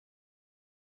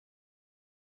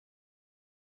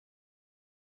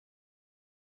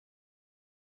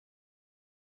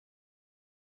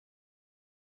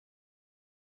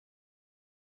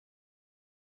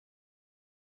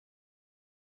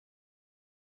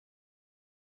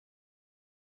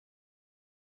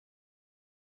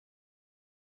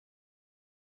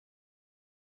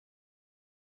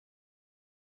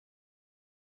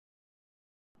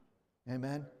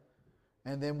Amen.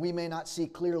 And then we may not see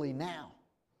clearly now.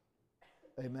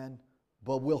 Amen.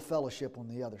 But we'll fellowship on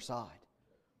the other side.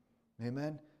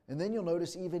 Amen. And then you'll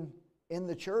notice even in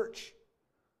the church,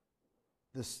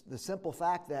 the simple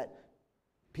fact that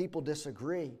people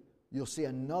disagree, you'll see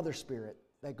another spirit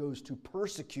that goes to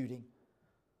persecuting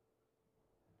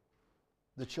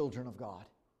the children of God.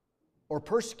 Or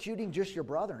persecuting just your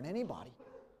brother and anybody.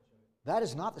 That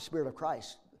is not the Spirit of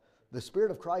Christ. The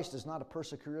Spirit of Christ is not a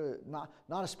persecutor, not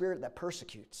a spirit that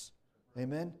persecutes.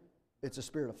 Amen? It's a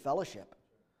spirit of fellowship.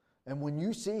 And when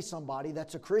you see somebody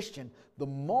that's a Christian, the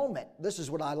moment, this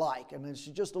is what I like, and it's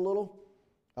just a little,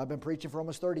 I've been preaching for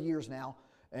almost 30 years now,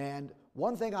 and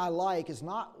one thing I like is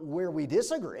not where we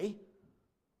disagree.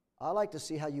 I like to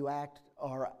see how you act,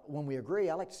 or when we agree,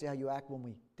 I like to see how you act when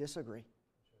we disagree.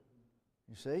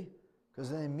 You see? Because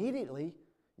then immediately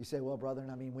you say, well, brother,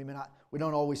 I mean, we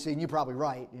don't always see, and you're probably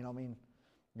right. You know, I mean,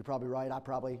 you're probably right. I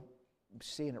probably am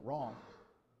seeing it wrong.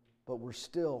 But we're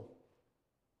still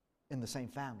in the same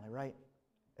family, right?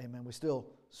 Amen. We still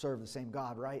serve the same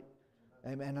God, right?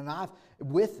 Amen. And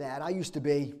with that, I used to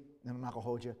be, and I'm not going to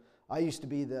hold you, I used to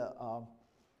be the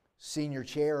senior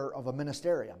chair of a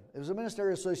ministerium. It was a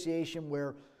ministerial association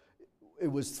where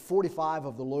it was 45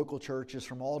 of the local churches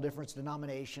from all different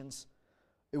denominations.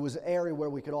 It was an area where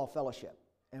we could all fellowship.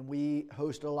 And we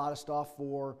hosted a lot of stuff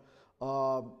for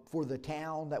the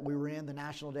town that we were in, the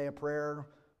National Day of Prayer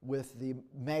with the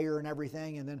mayor and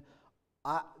everything. And then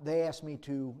they asked me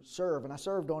to serve, and I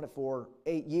served on it for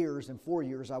 8 years. And 4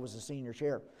 years I was the senior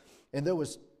chair. And there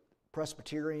was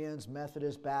Presbyterians,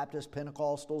 Methodists, Baptists,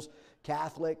 Pentecostals,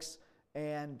 Catholics,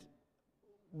 and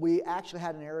we actually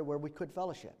had an area where we could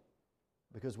fellowship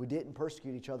because we didn't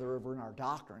persecute each other over in our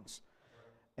doctrines.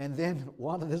 And then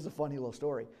this is a funny little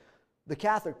story. The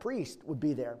Catholic priest would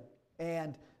be there,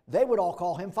 and they would all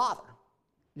call him Father.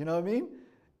 You know what I mean?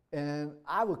 And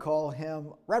I would call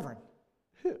him Reverend,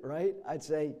 right? I'd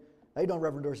say, how you doing,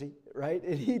 Reverend Dorsey? Right?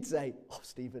 And he'd say, oh,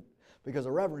 Stephen, because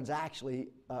a reverend's actually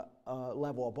a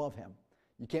level above him.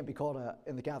 You can't be called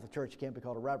in the Catholic Church, you can't be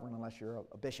called a reverend unless you're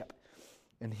a bishop.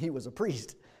 And he was a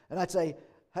priest. And I'd say,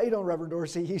 how you doing, Reverend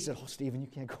Dorsey? He said, oh, Stephen, you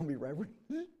can't call me Reverend.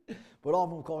 But all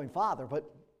of them would call him Father, but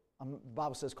the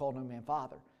Bible says, call no man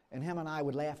Father. And him and I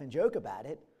would laugh and joke about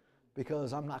it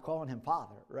because I'm not calling him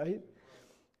Father, right?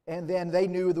 And then they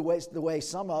knew the way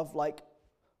some of, like,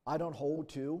 I don't hold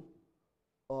to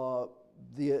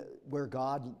where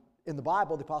God, in the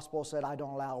Bible, the Apostle Paul said, I don't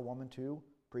allow a woman to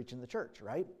preach in the church,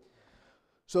 right?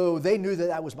 So they knew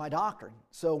that was my doctrine.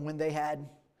 So when they had,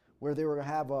 where they were going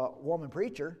to have a woman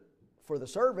preacher for the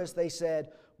service, they said,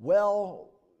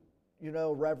 well, you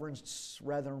know, Reverend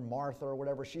Martha or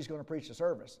whatever, she's going to preach the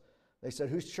service. They said,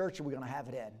 whose church are we going to have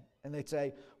it in? And they'd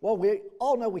say, well, we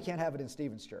all know we can't have it in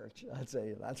Stephen's church. I'd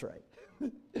say, that's right.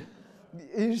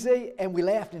 You see? And we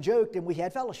laughed and joked and we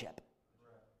had fellowship.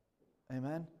 Right.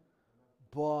 Amen?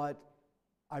 But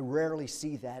I rarely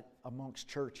see that amongst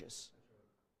churches.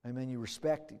 Right. Amen? You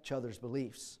respect each other's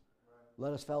beliefs. Right.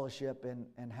 Let us fellowship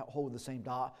and hold the same,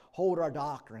 hold our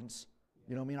doctrines.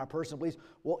 You know what I mean? Our personal beliefs.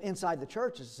 Well, inside the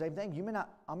church, it's the same thing. You may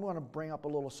not, I'm going to bring up a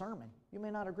little sermon. You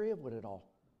may not agree with it all.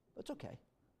 That's okay.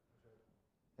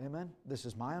 Amen? This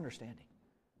is my understanding.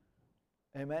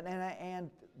 Amen? And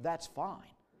that's fine.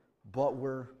 But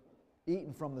we're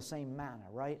eating from the same manna,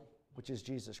 right? Which is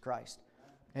Jesus Christ.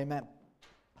 Amen.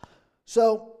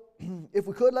 So, if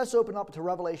we could, let's open up to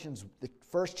Revelations, the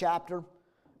first chapter.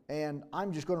 And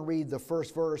I'm just going to read the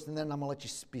first verse, and then I'm going to let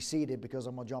you be seated because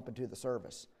I'm going to jump into the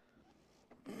service.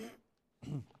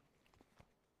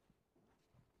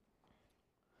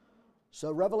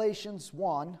 So, Revelations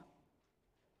 1,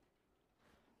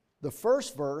 the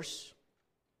first verse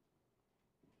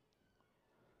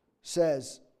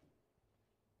says,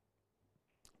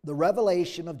 the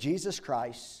revelation of Jesus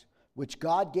Christ, which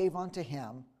God gave unto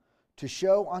him to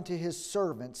show unto his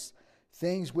servants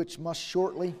things which must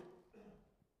shortly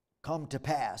come to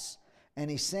pass.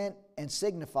 And he sent and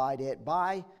signified it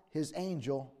by his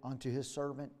angel unto his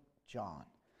servant John.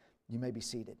 You may be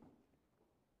seated.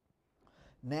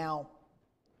 Now,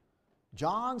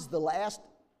 John's the last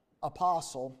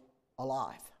apostle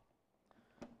alive.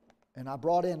 And I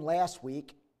brought in last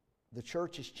week, the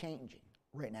church is changing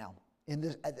right now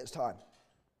at this time.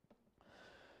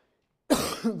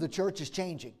 The church is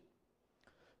changing.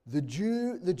 The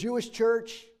Jewish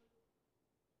church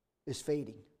is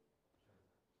fading.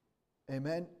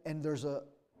 Amen. And there's a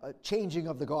changing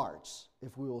of the guards,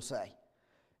 if we will say.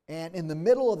 And in the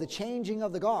middle of the changing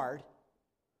of the guard,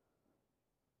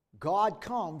 God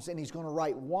comes and he's going to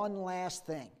write one last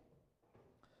thing.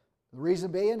 The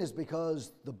reason being is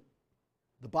because the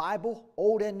Bible,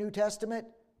 Old and New Testament,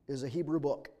 is a Hebrew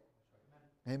book.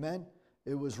 Amen?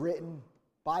 It was written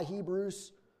by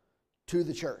Hebrews to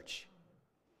the church.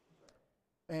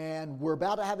 And we're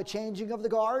about to have a changing of the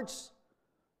guards.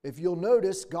 If you'll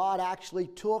notice, God actually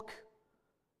took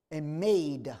and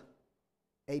made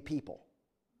a people.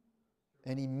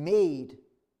 And He made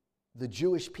the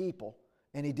Jewish people.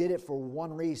 And He did it for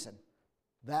one reason.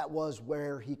 That was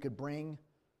where He could bring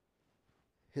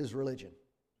His religion.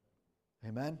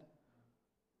 Amen?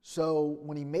 So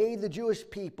when He made the Jewish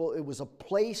people, it was a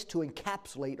place to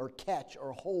encapsulate or catch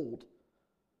or hold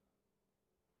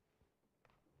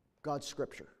God's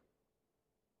Scripture.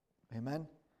 Amen?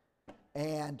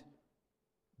 And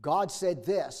God said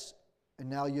this, and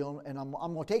now I'm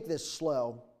going to take this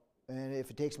slow, and if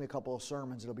it takes me a couple of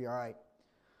sermons, it'll be all right.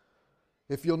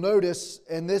 If you'll notice,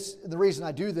 and the reason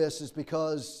I do this is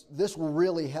because this will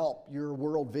really help your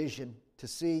world vision to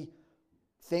see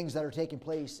things that are taking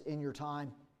place in your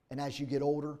time and as you get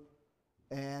older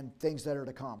and things that are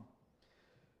to come.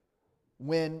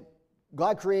 When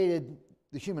God created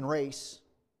the human race,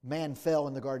 man fell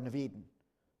in the Garden of Eden.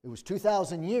 It was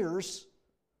 2,000 years,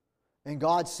 and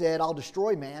God said, I'll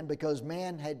destroy man because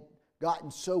man had gotten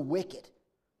so wicked.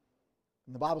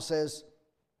 And the Bible says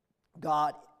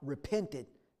God repented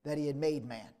that He had made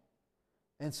man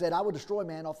and said, I will destroy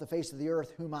man off the face of the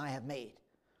earth whom I have made.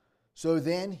 So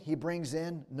then He brings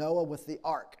in Noah with the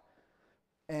ark.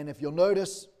 And if you'll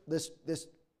notice, this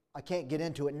I can't get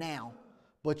into it now,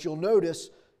 but you'll notice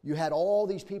you had all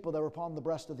these people that were upon the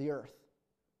breast of the earth.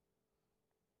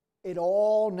 It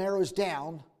all narrows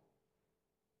down,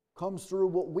 comes through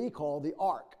what we call the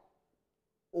ark.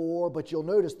 But you'll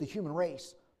notice the human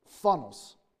race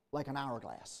funnels like an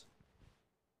hourglass.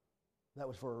 That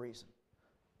was for a reason.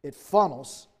 It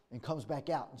funnels and comes back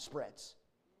out and spreads.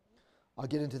 I'll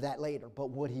get into that later. But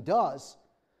what He does,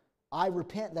 I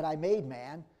repent that I made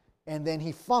man, and then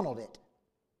He funneled it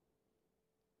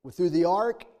through the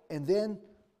ark, and then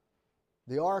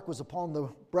the ark was upon the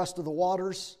breast of the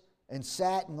waters and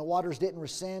sat, and the waters didn't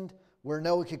rescind, where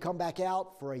Noah could come back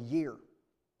out for a year.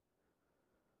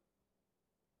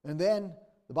 And then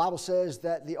the Bible says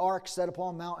that the ark set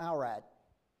upon Mount Arad,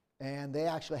 and they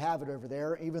actually have it over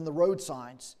there, even the road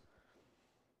signs.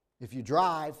 If you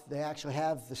drive, they actually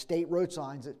have the state road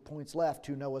signs that points left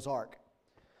to Noah's Ark.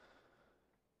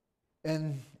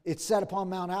 And it's set upon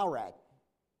Mount Arad.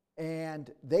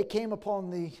 And they came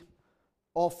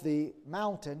off the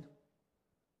mountain,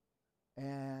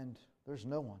 and there's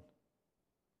no one.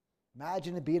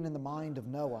 Imagine it being in the mind of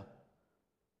Noah.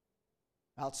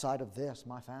 Outside of this,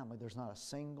 my family, there's not a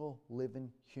single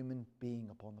living human being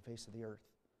upon the face of the earth.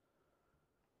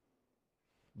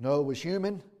 Noah was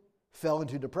human, fell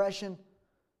into depression,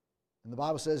 and the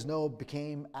Bible says Noah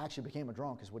actually became a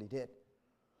drunk, is what he did.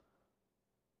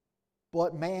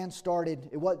 But man started,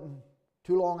 it wasn't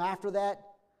too long after that,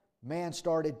 man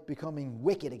started becoming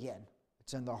wicked again.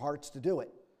 It's in their hearts to do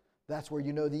it. That's where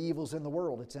you know the evil's in the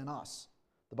world, it's in us.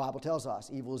 The Bible tells us,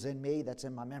 evil is in me, that's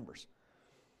in my members.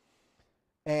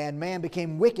 And man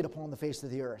became wicked upon the face of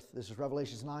the earth. This is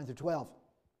Revelations 9 through 12.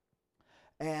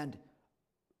 And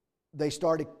they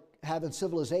started having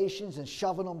civilizations and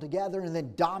shoving them together and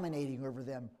then dominating over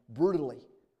them, brutally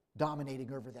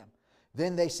dominating over them.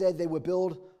 Then they said they would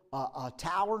build a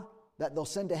tower that they'll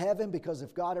send to heaven, because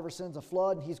if God ever sends a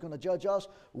flood and He's going to judge us,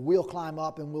 we'll climb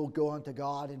up and we'll go unto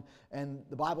God. And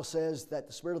the Bible says that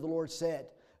the Spirit of the Lord said,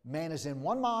 man is in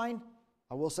one mind.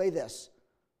 I will say this,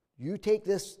 you take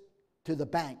this to the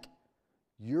bank,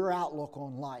 your outlook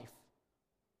on life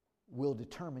will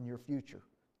determine your future.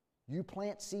 You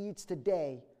plant seeds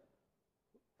today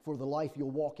for the life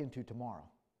you'll walk into tomorrow.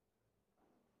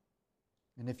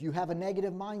 And if you have a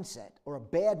negative mindset or a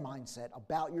bad mindset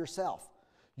about yourself,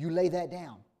 you lay that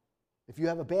down. If you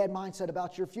have a bad mindset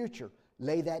about your future,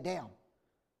 lay that down.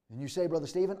 And you say, Brother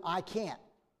Stephen, I can't.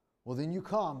 Well, then you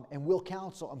come and we'll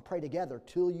counsel and pray together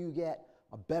till you get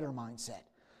a better mindset.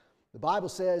 The Bible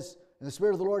says, and the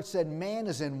Spirit of the Lord said, man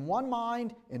is in one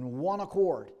mind, in one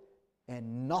accord,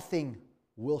 and nothing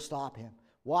will stop him.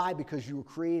 Why? Because you were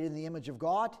created in the image of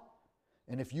God,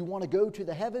 and if you want to go to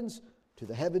the heavens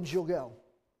you'll go.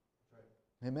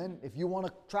 Amen. If you want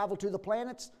to travel to the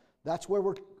planets, that's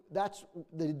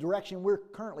the direction we're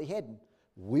currently heading.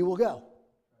 We will go.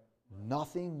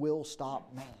 Nothing will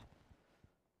stop man.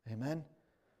 Amen.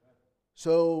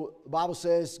 So the Bible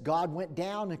says God went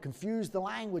down and confused the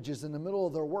languages in the middle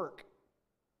of their work.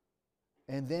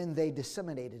 And then they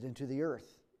disseminated into the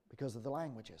earth because of the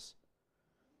languages.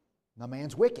 Now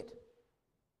man's wicked.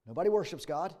 Nobody worships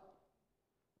God.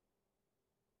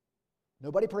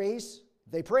 Nobody prays.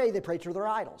 They pray to their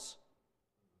idols.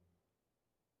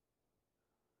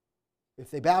 If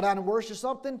they bow down and worship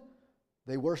something,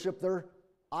 they worship their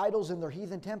idols in their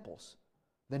heathen temples.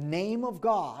 The name of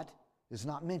God is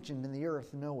not mentioned in the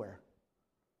earth nowhere.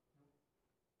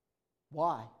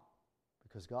 Why?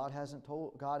 Because God hasn't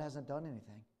done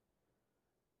anything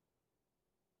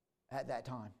at that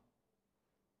time.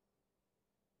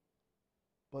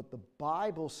 But the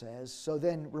Bible says, so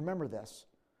then remember this,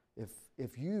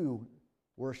 if you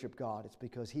worship God, it's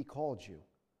because He called you.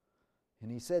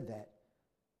 And He said that.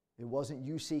 It wasn't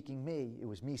you seeking me, it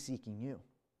was me seeking you.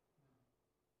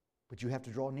 But you have to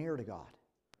draw near to God.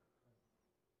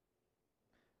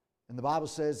 And the Bible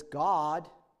says, God,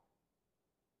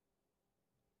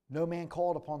 no man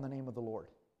called upon the name of the Lord.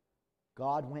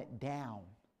 God went down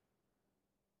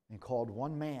and called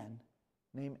one man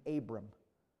named Abram.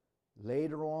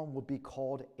 Later on would be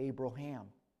called Abraham.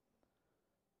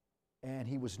 And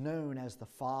he was known as the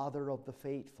father of the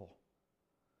faithful.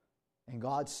 And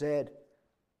God said,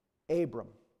 Abram,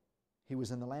 he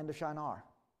was in the land of Shinar.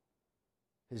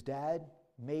 His dad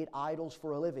made idols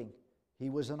for a living. He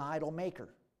was an idol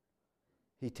maker.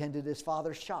 He tended his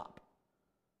father's shop.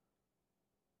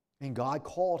 And God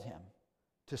called him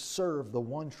to serve the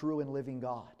one true and living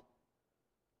God.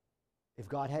 If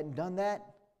God hadn't done that,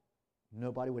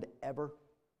 nobody would ever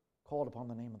called upon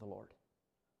the name of the Lord.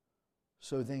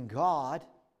 So then God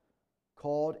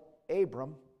called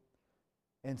Abram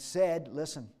and said,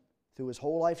 listen, through his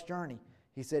whole life's journey,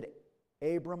 He said,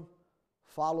 Abram,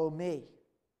 follow me,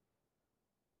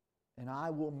 and I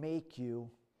will make you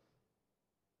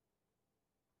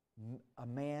a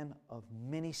man of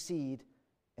many seed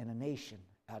and a nation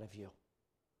out of you.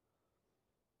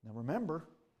 Now remember,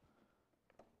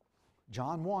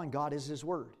 John 1, God is His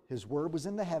Word. His Word was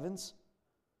in the heavens.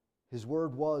 His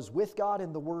Word was with God,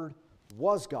 and the Word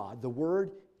was God. The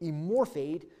Word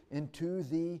immorphosed into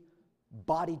the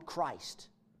bodied Christ.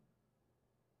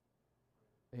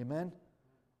 Amen?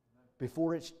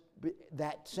 Before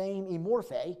that same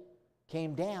immorphe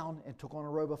came down and took on a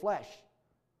robe of flesh.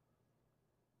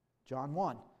 John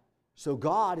 1. So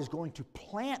God is going to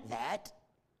plant that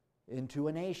into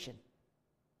a nation.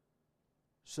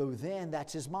 So then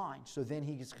that's His mind. So then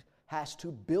He has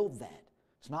to build that.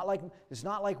 It's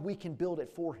not like we can build it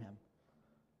for Him.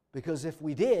 Because if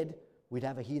we did, we'd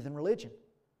have a heathen religion.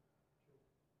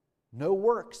 No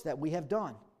works that we have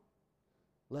done,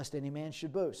 lest any man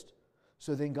should boast.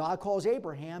 So then God calls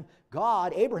Abraham.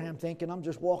 Abraham thinking, I'm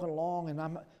just walking along and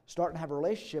I'm starting to have a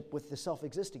relationship with the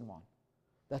self-existing one.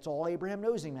 That's all Abraham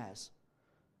knows Him as.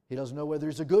 He doesn't know whether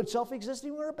he's a good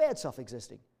self-existing or a bad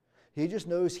self-existing. He just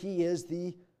knows he is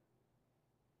the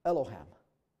Elohim,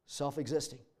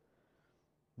 self-existing.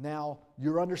 Now,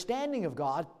 your understanding of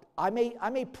God, I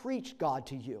may preach God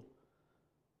to you,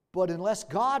 but unless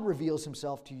God reveals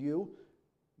Himself to you,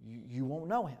 you won't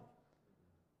know Him.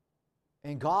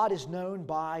 And God is known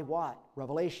by what?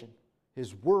 Revelation.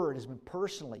 His Word has been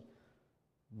personally,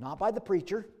 not by the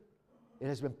preacher, it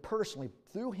has been personally,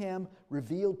 through Him,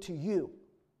 revealed to you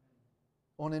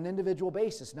on an individual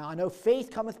basis. Now, I know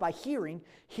faith cometh by hearing,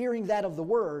 hearing that of the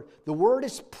Word. The Word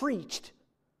is preached,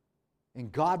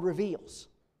 and God reveals.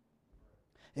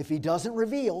 If He doesn't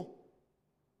reveal,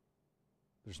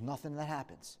 there's nothing that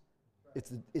happens.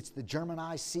 It's the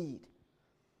germinized seed.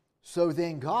 So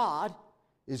then God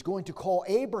is going to call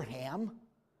Abraham,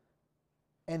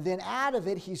 and then out of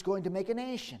it He's going to make a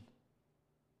nation.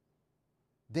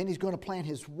 Then He's going to plant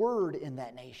His Word in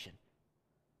that nation.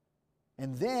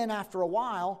 And then after a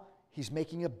while, He's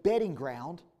making a bedding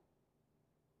ground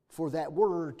for that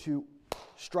Word to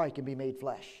strike and be made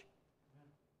flesh.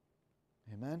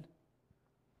 Amen?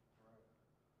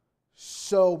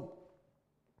 So,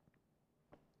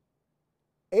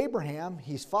 Abraham,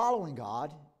 he's following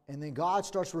God, and then God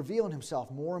starts revealing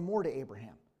Himself more and more to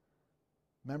Abraham.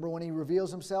 Remember when He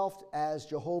reveals Himself as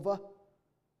Jehovah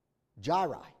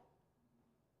Jireh?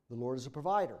 The Lord is a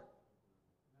provider.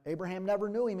 Abraham never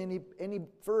knew Him any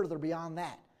further beyond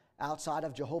that, outside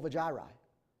of Jehovah Jireh.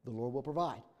 The Lord will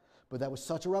provide. But that was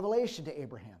such a revelation to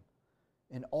Abraham.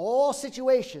 In all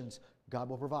situations, God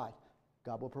will provide.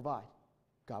 God will provide.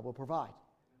 God will provide.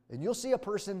 And you'll see a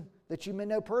person that you may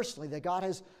know personally that God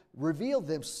has revealed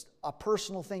them a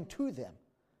personal thing to them.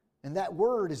 And that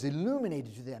word is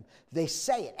illuminated to them. They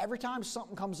say it. Every time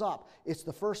something comes up, it's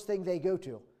the first thing they go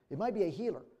to. It might be a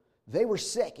healer. They were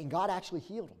sick and God actually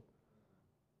healed them.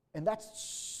 And that's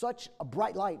such a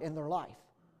bright light in their life.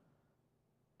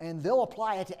 And they'll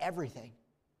apply it to everything.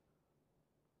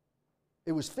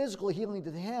 It was physical healing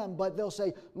to him, but they'll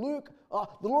say, Luke,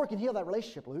 the Lord can heal that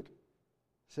relationship, Luke.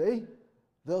 See?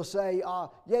 They'll say,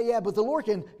 but the Lord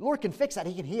can fix that.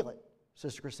 He can heal it,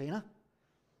 Sister Christina.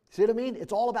 See what I mean?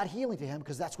 It's all about healing to him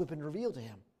because that's what's been revealed to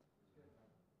him.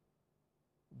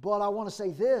 But I want to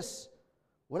say this.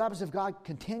 What happens if God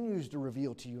continues to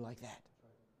reveal to you like that?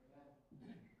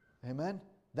 Amen?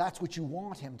 That's what you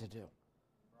want him to do.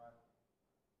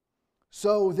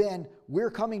 So then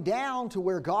we're coming down to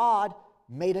where God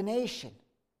made a nation.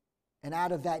 And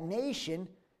out of that nation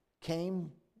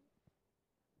came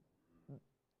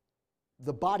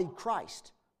the body of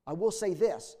Christ. I will say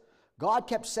this. God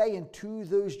kept saying to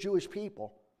those Jewish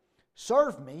people,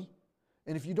 serve me,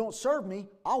 and if you don't serve me,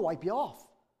 I'll wipe you off.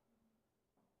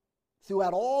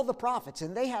 Throughout all the prophets,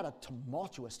 and they had a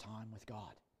tumultuous time with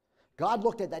God. God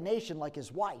looked at that nation like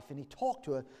his wife, and he talked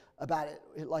to her about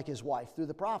it like his wife through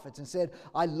the prophets and said,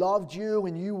 I loved you,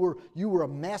 and you were a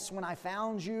mess when I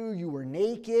found you. You were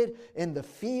naked in the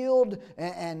field,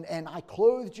 and I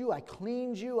clothed you, I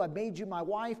cleaned you, I made you my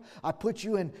wife, I put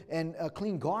you in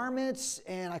clean garments,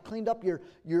 and I cleaned up your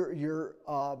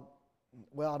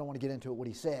well, I don't want to get into it what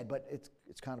he said, but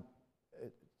it's kind of,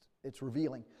 it's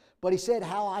revealing. But he said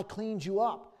how I cleaned you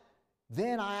up.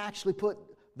 Then I actually put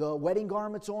the wedding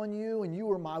garments on you, and you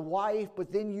were my wife,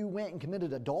 but then you went and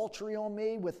committed adultery on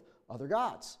me with other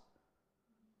gods.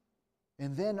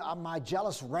 And then my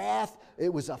jealous wrath, it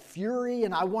was a fury,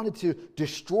 and I wanted to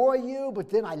destroy you, but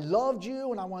then I loved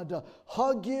you, and I wanted to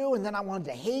hug you, and then I wanted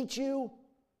to hate you.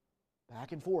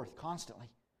 Back and forth, constantly.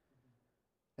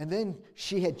 And then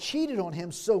she had cheated on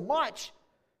him so much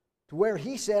to where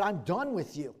he said, I'm done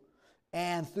with you.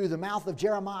 And through the mouth of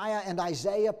Jeremiah and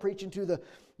Isaiah preaching to the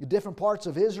different parts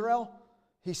of Israel,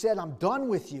 he said, I'm done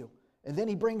with you. And then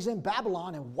he brings in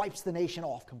Babylon and wipes the nation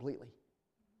off completely.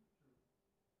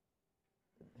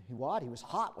 He what? He was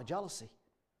hot with jealousy.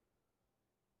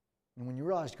 And when you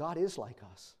realize God is like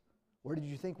us, where did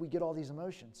you think we get all these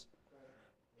emotions?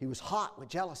 He was hot with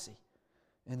jealousy.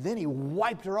 And then he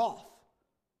wiped her off.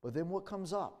 But then what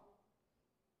comes up?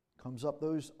 Comes up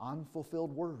those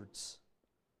unfulfilled words.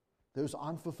 Those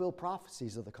unfulfilled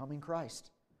prophecies of the coming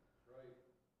Christ. Right.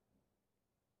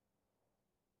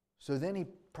 So then he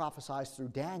prophesies through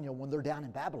Daniel when they're down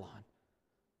in Babylon.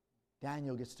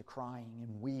 Daniel gets to crying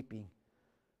and weeping.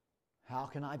 How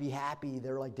can I be happy?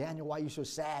 They're like, Daniel, why are you so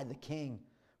sad? The king,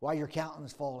 why are your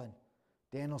countenance fallen?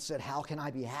 Daniel said, how can I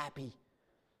be happy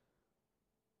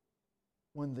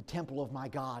when the temple of my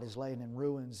God is laying in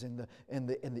ruins and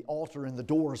the altar and the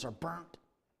doors are burnt?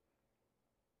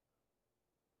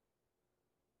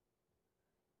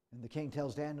 And the king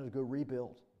tells Daniel to go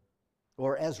rebuild.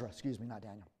 Or Ezra, excuse me, not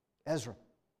Daniel. Ezra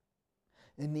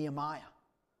and Nehemiah.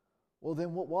 Well,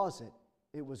 then what was it?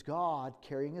 It was God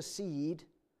carrying a seed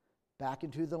back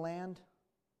into the land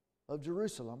of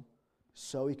Jerusalem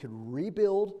so he could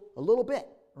rebuild a little bit.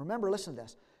 Remember, listen to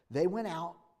this. They went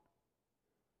out,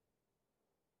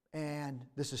 and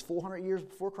this is 400 years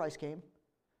before Christ came.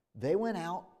 They went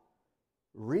out,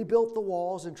 rebuilt the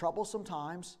walls in troublesome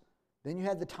times. Then you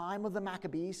had the time of the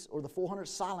Maccabees, or the 400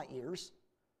 silent years.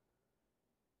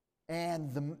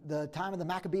 And the time of the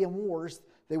Maccabean Wars,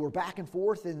 they were back and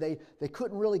forth, and they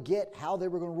couldn't really get how they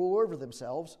were going to rule over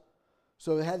themselves.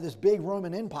 So they had this big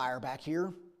Roman Empire back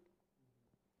here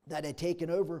that had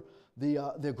taken over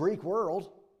the Greek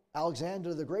world,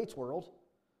 Alexander the Great's world.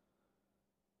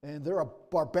 And they're a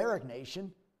barbaric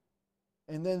nation.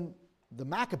 And then the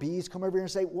Maccabees come over here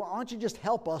and say, well, why don't you just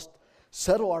help us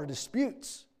settle our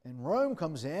disputes? And Rome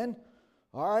comes in,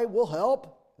 all right, we'll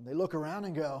help. And they look around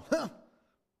and go,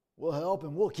 we'll help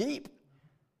and we'll keep.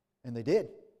 And they did.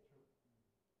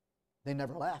 They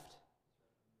never left.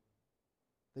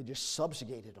 They just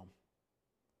subjugated them.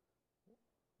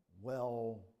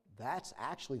 Well, that's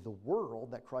actually the world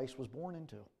that Christ was born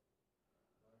into.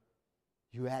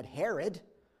 You had Herod,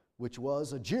 which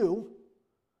was a Jew.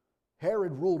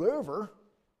 Herod ruled over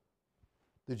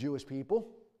the Jewish people,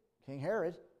 King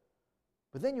Herod.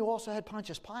 But then you also had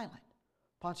Pontius Pilate.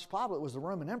 Pontius Pilate was the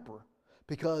Roman emperor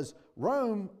because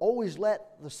Rome always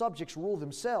let the subjects rule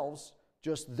themselves,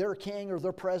 just their king or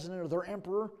their president or their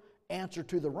emperor answer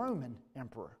to the Roman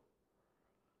emperor.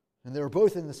 And they were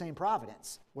both in the same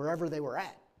province, wherever they were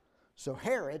at. So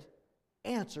Herod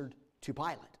answered to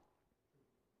Pilate.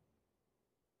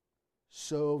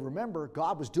 So remember,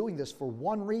 God was doing this for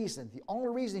one reason. The only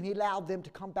reason he allowed them to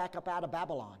come back up out of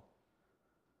Babylon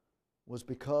was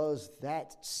because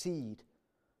that seed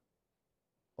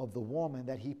of the woman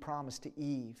that he promised to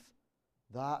Eve,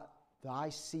 thy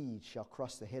seed shall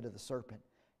crush the head of the serpent,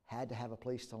 had to have a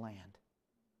place to land.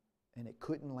 And it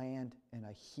couldn't land in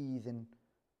a heathen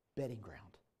bedding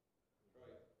ground.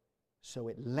 So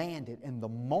it landed, and the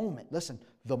moment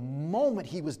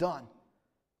he was done,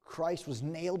 Christ was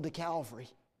nailed to Calvary.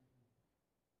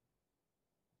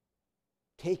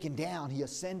 taken down. He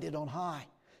ascended on high,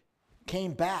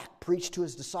 came back, preached to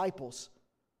his disciples,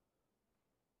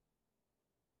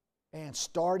 and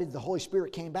the Holy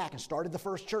Spirit came back and started the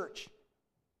first church.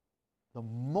 The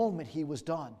moment he was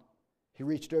done, he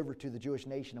reached over to the Jewish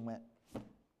nation and went.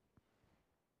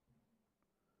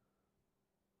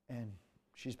 And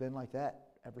she's been like that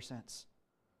ever since.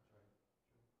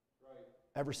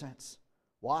 Ever since.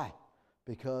 Why?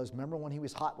 Because remember when he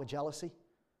was hot with jealousy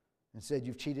and said,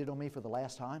 "You've cheated on me for the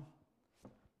last time.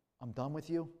 I'm done with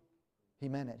you." He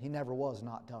meant it. He never was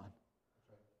not done.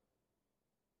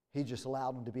 He just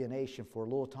allowed them to be a nation for a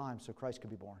little time so Christ could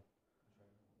be born.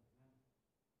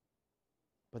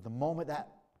 But the moment that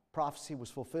prophecy was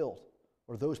fulfilled,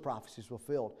 or those prophecies were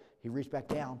fulfilled, he reached back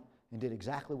down and did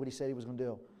exactly what he said he was going to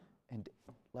do. And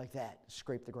like that,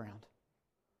 scrape the ground.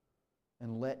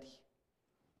 And let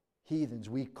heathens,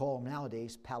 we call them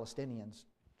nowadays Palestinians,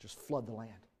 just flood the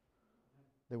land.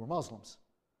 They were Muslims.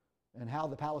 And how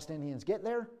the Palestinians get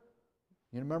there?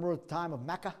 You remember at the time of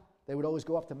Mecca? They would always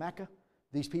go up to Mecca.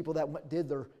 These people that did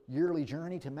their yearly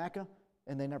journey to Mecca,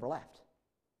 and they never left.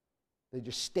 They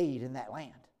just stayed in that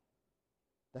land.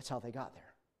 That's how they got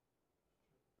there.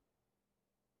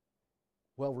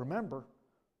 Well, remember,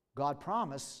 God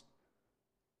promised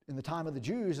in the time of the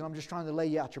Jews, and I'm just trying to lay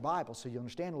you out your Bible so you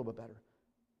understand a little bit better.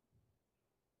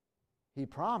 He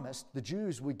promised the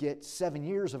Jews would get 7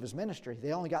 years of his ministry.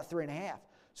 They only got 3.5.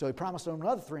 So he promised them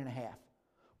another 3.5.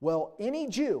 Well, any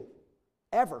Jew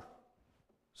ever,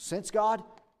 since God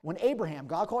called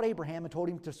Abraham and told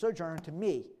him to sojourn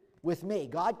with me.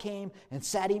 God came and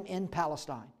sat him in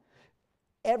Palestine.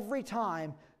 Every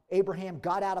time Abraham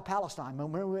got out of Palestine,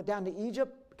 when we went down to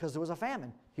Egypt, because there was a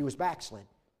famine, he was backslid.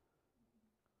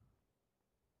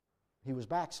 He was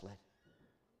backslid.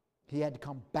 He had to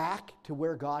come back to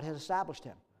where God had established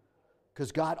him.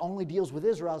 Because God only deals with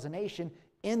Israel as a nation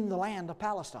in the land of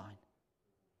Palestine.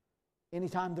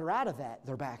 Anytime they're out of that,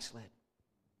 they're backslid.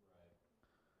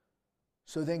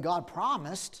 So then God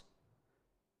promised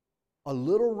a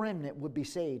little remnant would be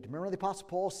saved. Remember the Apostle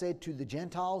Paul said to the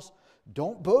Gentiles,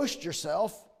 "Don't boast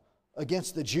yourself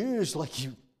against the Jews like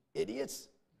you idiots.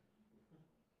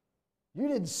 You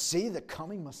didn't see the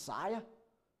coming Messiah,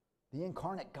 the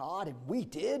incarnate God, and we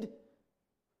did."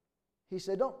 He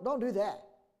said, don't do that.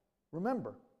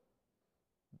 Remember,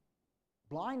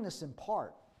 blindness in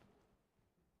part.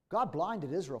 God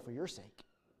blinded Israel for your sake.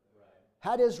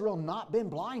 Had Israel not been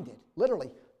blinded,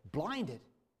 literally blinded,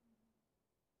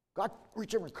 God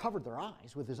reached over and covered their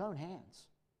eyes with his own hands.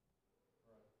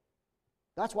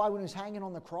 That's why when he was hanging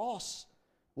on the cross,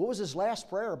 what was his last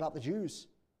prayer about the Jews?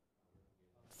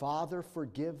 "Father,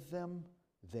 forgive them.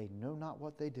 They know not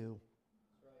what they do."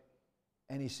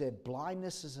 And he said,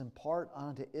 blindness is in part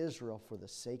unto Israel for the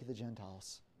sake of the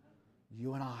Gentiles.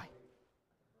 You and I.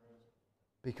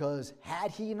 Because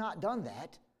had he not done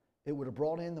that, it would have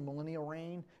brought in the millennial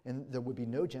reign and there would be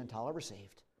no Gentile ever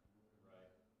saved.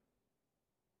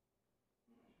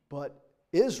 But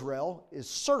Israel is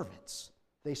servants.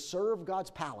 They serve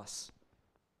God's palace.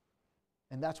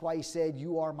 And that's why he said,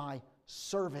 "You are my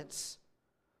servants."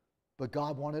 But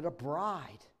God wanted a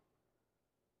bride.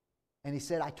 And he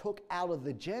said, "I took out of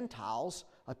the Gentiles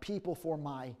a people for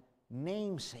my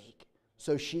name's sake,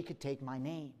 so she could take my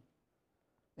name.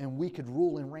 And we could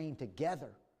rule and reign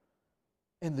together.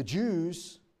 And the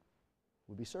Jews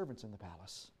would be servants in the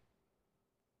palace."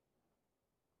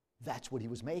 That's what he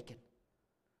was making.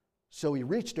 So he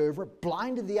reached over,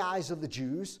 blinded the eyes of the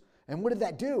Jews, and what did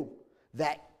that do?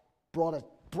 That brought a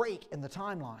break in the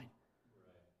timeline.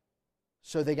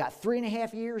 So they got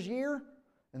 3.5 years a year,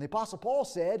 and the Apostle Paul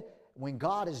said, when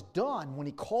God is done, when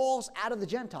he calls out of the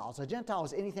Gentiles, a Gentile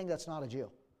is anything that's not a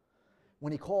Jew.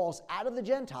 When he calls out of the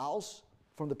Gentiles,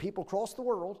 from the people across the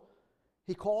world,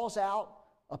 he calls out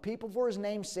a people for his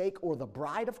name's sake, or the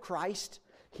bride of Christ.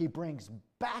 He brings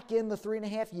back in the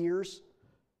 3.5 years,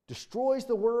 destroys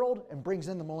the world, and brings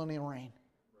in the millennial reign.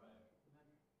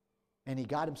 And he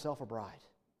got himself a bride.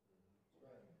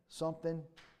 Something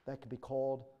that could be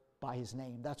called by his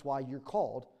name. That's why you're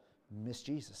called Miss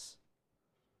Jesus.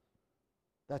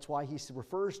 That's why he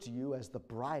refers to you as the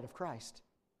bride of Christ.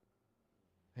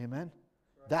 Amen?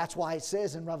 That's why it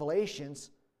says in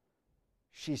Revelations,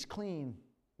 she's clean.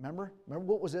 Remember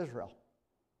what was Israel?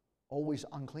 Always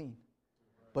unclean.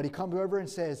 But he comes over and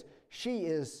says, she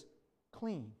is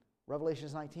clean.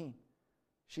 Revelations 19.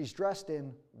 She's dressed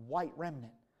in white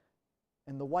remnant.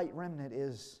 And the white remnant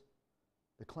is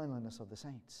the cleanliness of the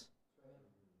saints.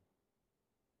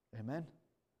 Amen?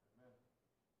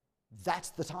 That's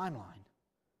the timeline.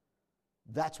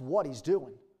 That's what he's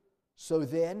doing. So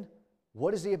then,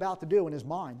 what is he about to do in his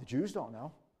mind? The Jews don't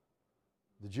know.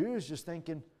 The Jews just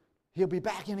thinking, he'll be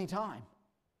back any time.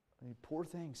 I mean, poor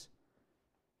things.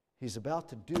 He's about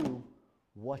to do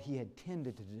what he had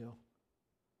tended to do.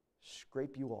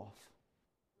 Scrape you off.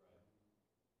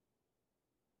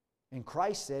 And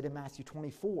Christ said in Matthew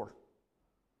 24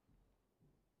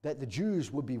 that the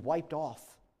Jews would be wiped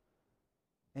off.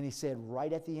 And he said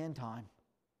right at the end time,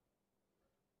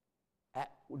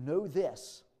 know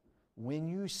this, when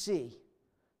you see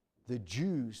the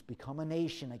Jews become a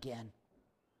nation again,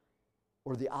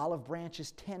 or the olive branch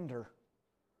is tender,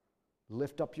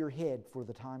 lift up your head, for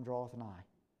the time draweth nigh.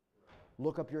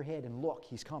 Look up your head and look,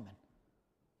 he's coming.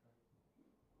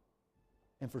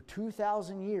 And for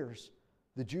 2,000 years,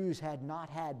 the Jews had not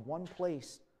had one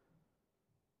place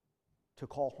to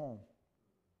call home.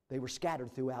 They were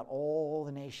scattered throughout all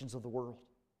the nations of the world.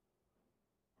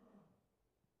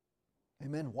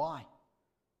 Amen. Why?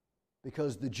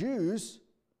 Because the Jews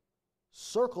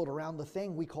circled around the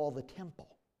thing we call the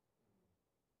temple.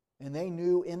 And they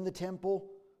knew in the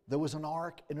temple there was an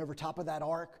ark, and over top of that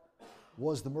ark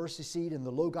was the mercy seat, and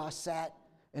the Logos sat,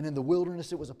 and in the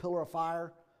wilderness it was a pillar of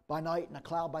fire by night and a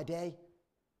cloud by day.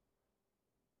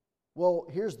 Well,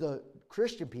 here's the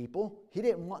Christian people. He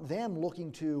didn't want them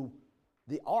looking to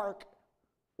the ark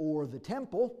or the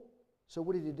temple. So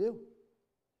what did he do?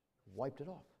 Wiped it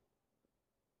off.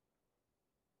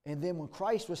 And then when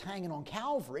Christ was hanging on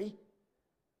Calvary,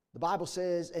 the Bible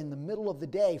says in the middle of the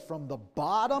day, from the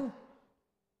bottom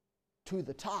to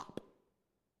the top,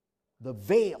 the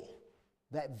veil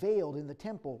that veiled in the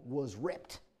temple was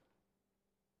ripped.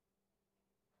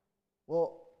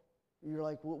 Well, you're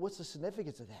like, well, what's the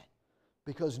significance of that?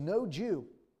 Because no Jew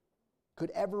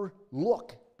could ever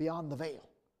look beyond the veil.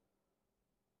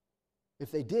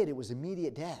 If they did, it was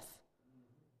immediate death.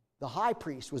 The high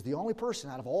priest was the only person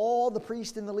out of all the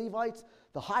priests and the Levites,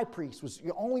 the high priest was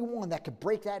the only one that could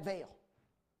break that veil.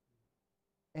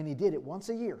 And he did it once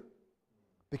a year.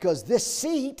 Because this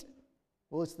seat,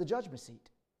 well, it's the judgment seat.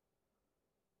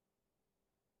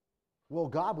 Well,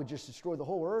 God would just destroy the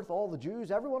whole earth, all the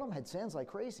Jews, every one of them had sins like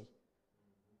crazy.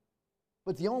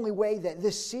 But the only way that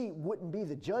this seat wouldn't be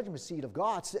the judgment seat of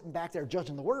God sitting back there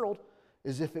judging the world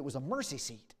is if it was a mercy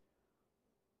seat.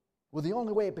 Well, the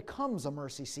only way it becomes a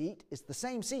mercy seat is the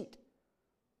same seat.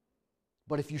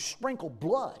 But if you sprinkle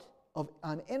blood of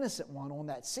an innocent one on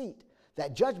that seat,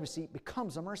 that judgment seat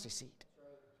becomes a mercy seat.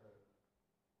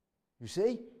 You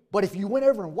see? But if you went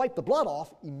over and wiped the blood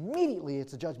off, immediately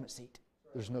it's a judgment seat.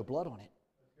 There's no blood on it.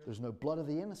 There's no blood of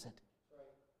the innocent.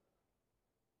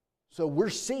 So we're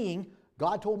seeing,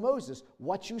 God told Moses,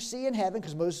 what you see in heaven,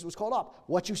 because Moses was called up,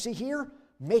 what you see here,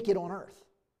 make it on earth.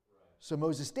 So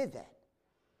Moses did that.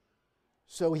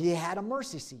 So he had a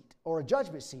mercy seat or a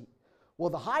judgment seat. Well,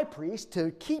 the high priest,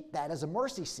 to keep that as a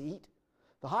mercy seat,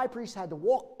 the high priest had to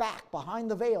walk back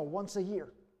behind the veil once a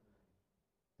year.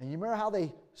 And you remember how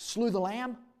they slew the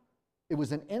lamb? It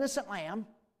was an innocent lamb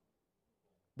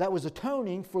that was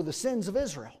atoning for the sins of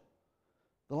Israel.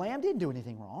 The lamb didn't do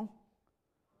anything wrong.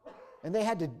 And they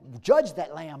had to judge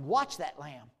that lamb, watch that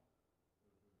lamb.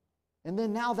 And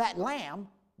then now that lamb,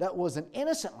 that was an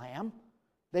innocent lamb,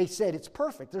 they said it's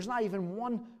perfect. There's not even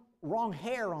one wrong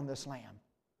hair on this lamb.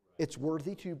 It's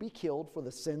worthy to be killed for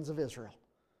the sins of Israel.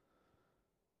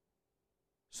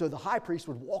 So the high priest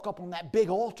would walk up on that big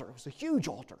altar. It was a huge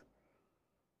altar.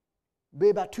 It'd be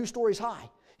about 2 stories high.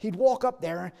 He'd walk up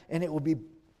there and it would be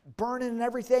burning and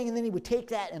everything, and then he would take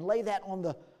that and lay that on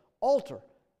the altar.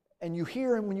 And you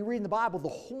hear him when you read in the Bible, the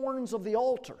horns of the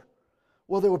altar.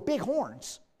 Well, they were big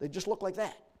horns. They just looked like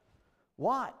that.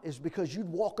 Why? Is because you'd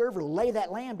walk over, lay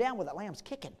that lamb down where that lamb's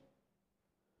kicking.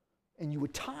 And you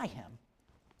would tie him,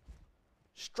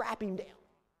 strap him down,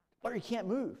 where he can't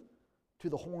move, to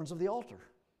the horns of the altar.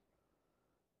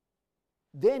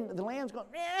 Then the lamb's going,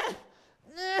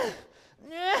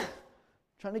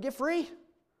 trying to get free.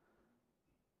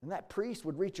 And that priest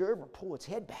would reach over and pull its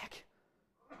head back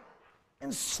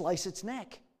and slice its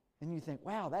neck. And you think,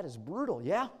 wow, that is brutal,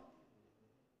 yeah?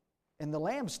 And the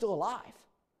lamb's still alive.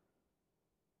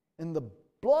 And the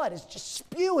blood is just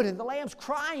spewing, and the lamb's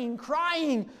crying,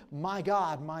 my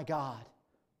God,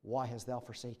 why hast thou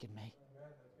forsaken me?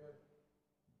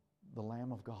 The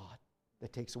Lamb of God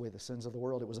that takes away the sins of the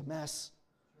world. It was a mess.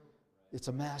 It's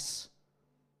a mess.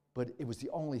 But it was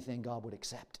the only thing God would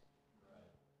accept.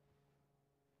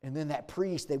 And then that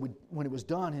priest, when it was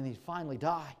done and he'd finally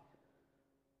die,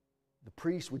 the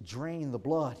priest would drain the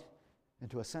blood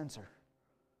into a censer.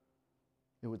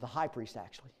 It was the high priest,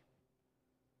 actually.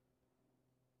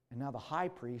 And now the high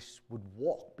priest would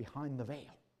walk behind the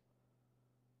veil.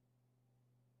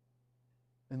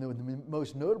 And the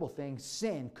most notable thing,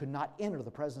 sin could not enter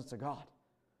the presence of God.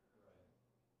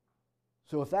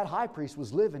 So if that high priest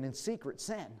was living in secret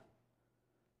sin,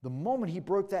 the moment he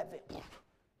broke that veil,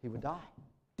 he would die,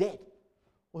 dead.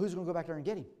 Well, who's going to go back there and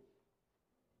get him?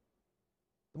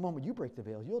 The moment you break the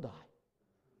veil, you'll die.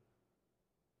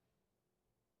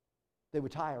 They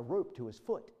would tie a rope to his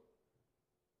foot.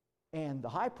 And the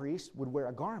high priest would wear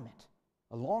a garment,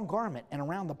 a long garment, and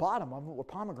around the bottom of it were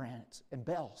pomegranates and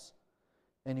bells.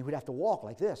 And he would have to walk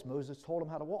like this. Moses told him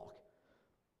how to walk.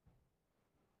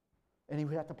 And he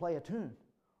would have to play a tune.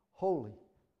 Holy,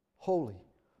 holy,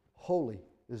 holy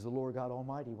is the Lord God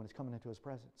Almighty when it's coming into his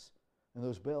presence. And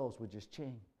those bells would just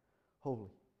ching.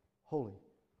 Holy, holy,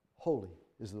 holy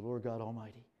is the Lord God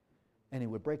Almighty. And he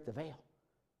would break the veil.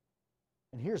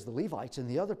 And here's the Levites and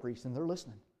the other priests, and they're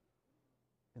listening.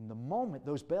 And the moment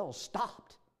those bells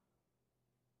stopped,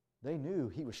 they knew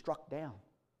he was struck down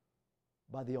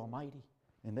by the Almighty,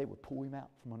 and they would pull him out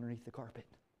from underneath the carpet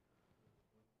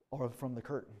or from the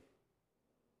curtain.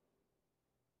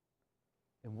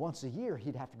 And once a year,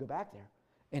 he'd have to go back there,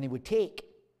 and he would take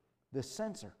this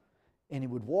censer, and he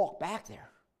would walk back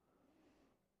there.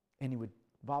 And the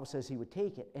Bible says he would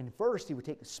take it, and first he would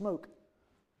take the smoke.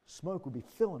 Smoke would be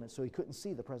filling it so he couldn't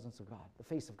see the presence of God, the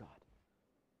face of God.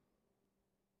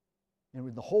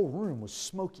 And the whole room was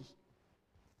smoky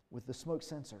with the smoke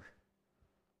censer.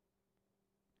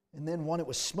 And then when it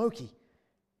was smoky,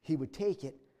 he would take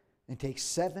it and take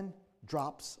 7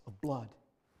 drops of blood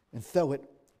and throw it,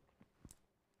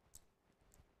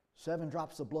 7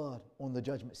 drops of blood on the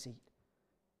judgment seat.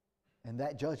 And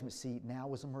that judgment seat now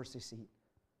was a mercy seat.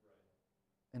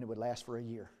 And it would last for a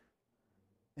year.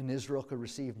 And Israel could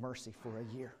receive mercy for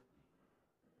a year.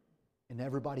 And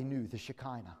everybody knew the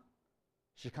Shekinah.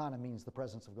 Shekinah means the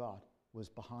presence of God was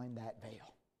behind that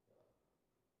veil.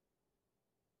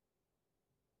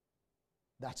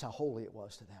 That's how holy it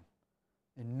was to them.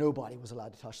 And nobody was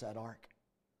allowed to touch that ark.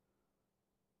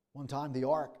 One time the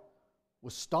ark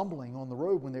was stumbling on the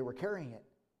road when they were carrying it.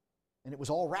 And it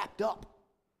was all wrapped up.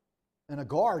 And a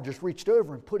guard just reached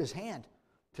over and put his hand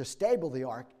to stable the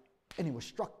ark. And he was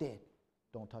struck dead.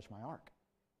 Don't touch my ark.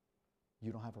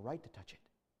 You don't have a right to touch it.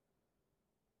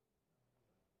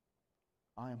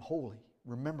 I am holy.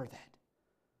 Remember that.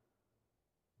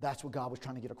 That's what God was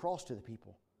trying to get across to the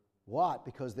people. What?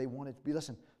 Because they wanted to be,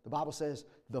 listen, the Bible says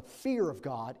the fear of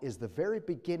God is the very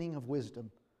beginning of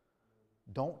wisdom.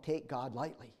 Don't take God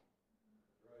lightly.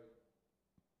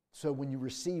 So when you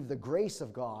receive the grace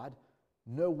of God,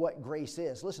 know what grace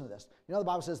is. Listen to this. You know the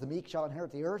Bible says the meek shall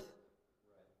inherit the earth?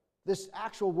 This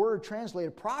actual word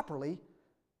translated properly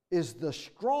is the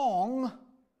strong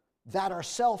that are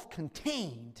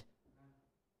self-contained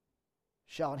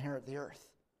shall inherit the earth.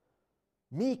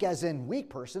 Meek as in weak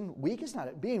person.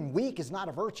 Being weak is not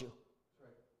a virtue.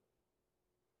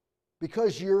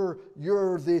 Because you're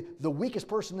the weakest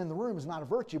person in the room is not a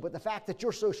virtue, but the fact that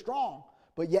you're so strong,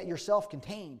 but yet you're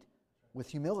self-contained with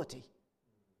humility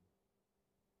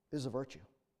is a virtue.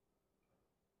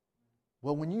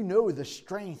 Well, when you know the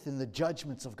strength and the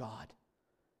judgments of God,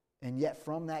 and yet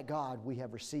from that God we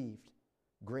have received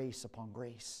grace upon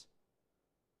grace,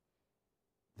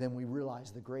 then we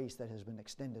realize the grace that has been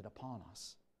extended upon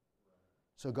us.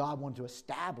 So God wanted to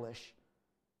establish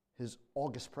His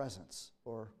august presence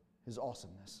or His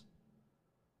awesomeness.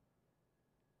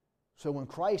 So when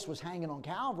Christ was hanging on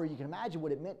Calvary, you can imagine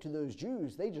what it meant to those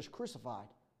Jews. They just crucified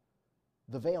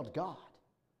the veiled God.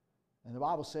 And the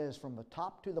Bible says from the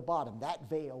top to the bottom, that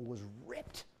veil was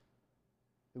ripped.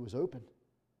 It was opened.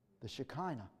 The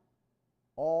Shekinah.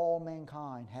 All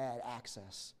mankind had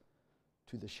access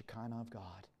to the Shekinah of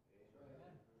God.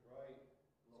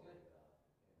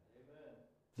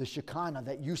 The Shekinah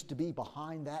that used to be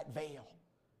behind that veil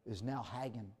is now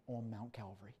hanging on Mount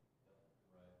Calvary.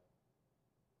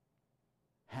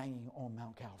 Hanging on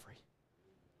Mount Calvary.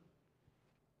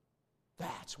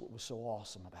 That's what was so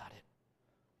awesome about it.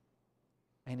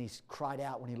 And he cried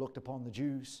out when he looked upon the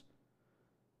Jews.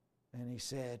 And he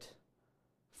said,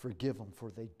 forgive them,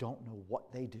 for they don't know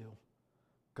what they do.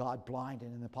 God blinded.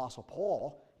 And the Apostle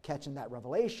Paul, catching that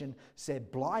revelation,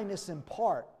 said, blindness in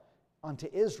part unto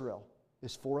Israel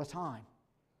is for a time.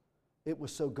 It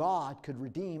was so God could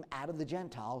redeem out of the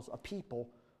Gentiles a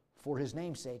people for His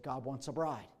name's sake. God wants a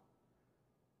bride.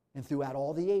 And throughout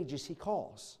all the ages He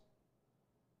calls.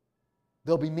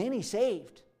 There'll be many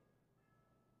saved.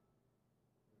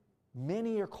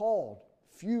 Many are called,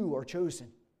 few are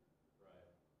chosen.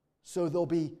 So there'll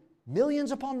be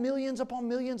millions upon millions upon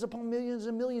millions upon millions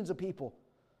and millions of people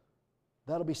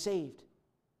that'll be saved.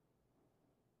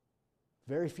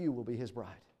 Very few will be His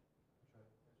bride.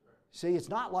 See, it's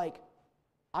not like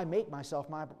I make myself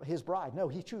His bride. No,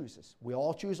 He chooses. We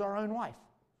all choose our own wife.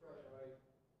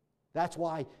 That's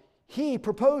why he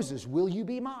proposes, will you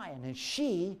be mine? And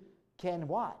she can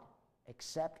what?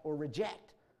 Accept or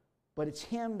reject. But it's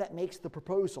him that makes the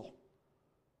proposal.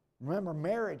 Remember,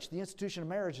 marriage, the institution of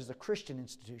marriage is a Christian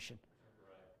institution.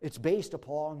 It's based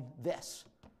upon this,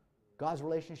 God's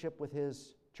relationship with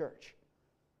His church.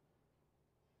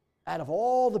 Out of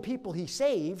all the people He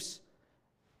saves,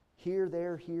 here,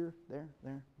 there,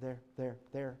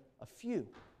 a few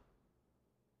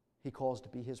He calls to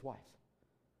be His wife.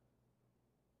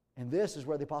 And this is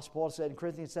where the Apostle Paul said in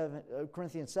Corinthians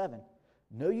 7,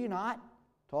 know you not,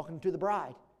 talking to the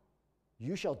bride,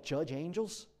 you shall judge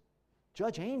angels?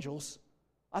 Judge angels?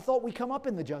 I thought we come up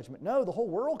in the judgment. No, the whole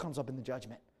world comes up in the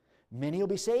judgment. Many will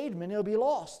be saved, many will be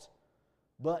lost.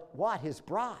 But what? His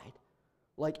bride,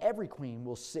 like every queen,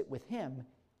 will sit with Him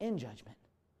in judgment.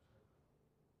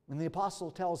 And the Apostle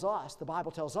tells us, the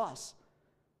Bible tells us,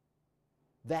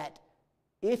 that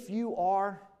if you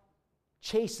are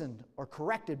chastened or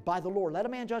corrected by the Lord, let a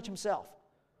man judge himself.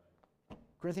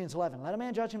 Corinthians 11, let a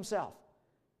man judge himself.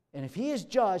 And if he is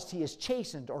judged, he is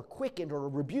chastened or quickened or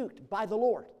rebuked by the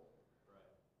Lord.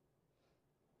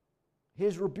 He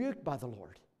is rebuked by the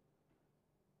Lord.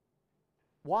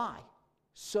 Why?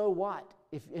 So what?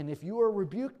 If you are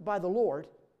rebuked by the Lord,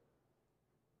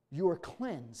 you are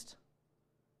cleansed.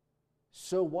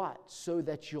 So what? So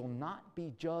that you'll not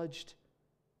be judged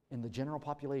in the general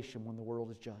population when the world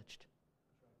is judged.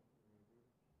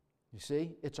 You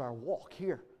see? It's our walk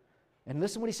here. And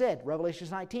listen what he said, Revelation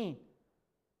 19.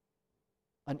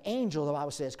 An angel, the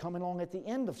Bible says, coming along at the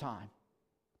end of time,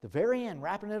 the very end,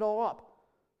 wrapping it all up.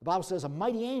 The Bible says a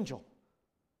mighty angel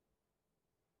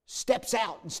steps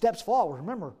out and steps forward.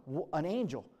 Remember, an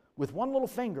angel with one little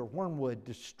finger, wormwood,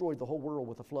 destroyed the whole world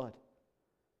with a flood.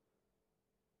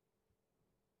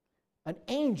 An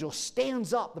angel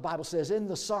stands up, the Bible says, in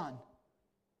the sun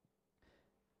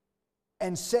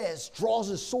and says, draws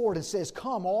his sword and says,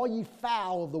 come, all ye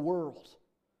fowl of the world,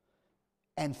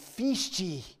 and feast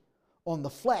ye on the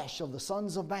flesh of the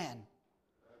sons of man.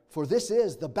 For this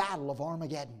is the battle of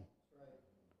Armageddon.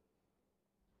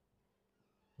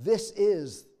 This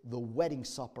is the wedding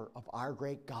supper of our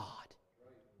great God.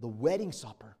 The wedding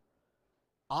supper.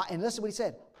 And listen what he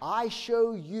said. I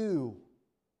show you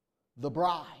the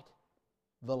bride,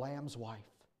 the Lamb's wife.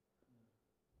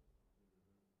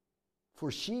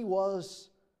 For she was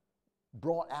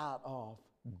brought out of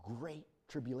great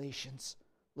tribulations.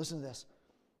 Listen to this.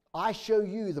 I show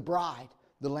you the bride,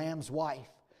 the Lamb's wife.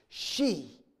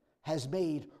 She has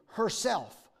made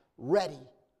herself ready,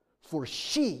 for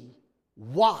she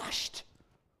washed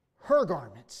her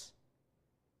garments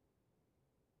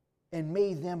and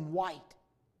made them white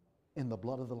in the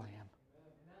blood of the Lamb.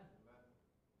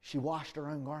 She washed her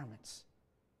own garments.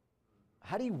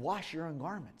 How do you wash your own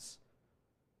garments?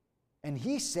 And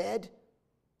he said,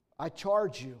 I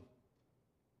charge you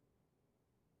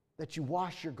that you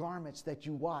wash your garments, that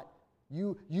you what?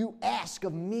 You ask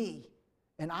of me,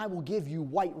 and I will give you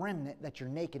white remnant, that your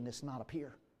nakedness not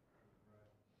appear.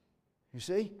 You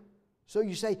see? So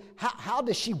you say, how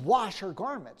does she wash her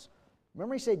garments?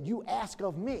 Remember he said, you ask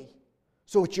of me.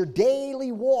 So it's your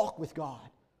daily walk with God.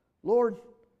 Lord,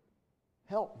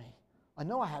 help me. I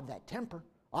know I have that temper.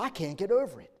 I can't get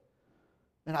over it.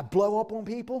 And I blow up on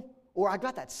people. Or I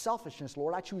got that selfishness,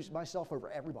 Lord. I choose myself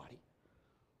over everybody.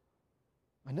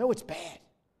 I know it's bad.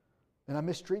 And I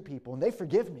mistreat people. And they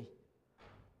forgive me.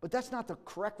 But that's not the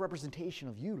correct representation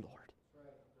of you, Lord.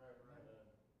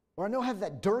 Or I know I have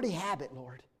that dirty habit,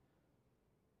 Lord.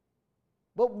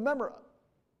 But remember,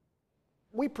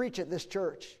 we preach at this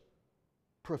church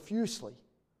profusely.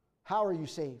 How are you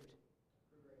saved?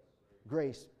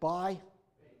 Grace. By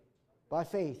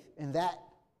faith. And that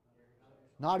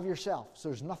not of yourself. So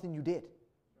there's nothing you did.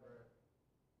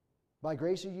 By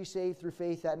grace are you saved through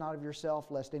faith, that not of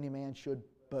yourself, lest any man should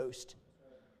boast.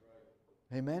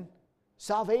 Amen?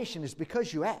 Salvation is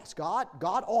because you ask. God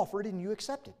offered and you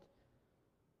accepted.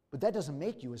 But that doesn't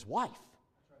make you His wife.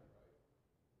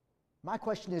 My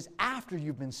question is, after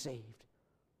you've been saved,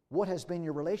 what has been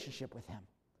your relationship with Him?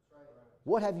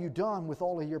 What have you done with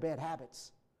all of your bad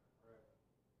habits?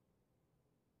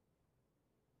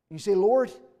 You say,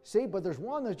 Lord, see, but there's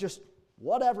one that's just,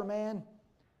 whatever, man.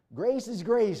 Grace is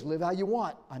grace. Live how you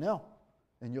want. I know.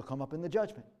 And you'll come up in the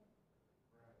judgment.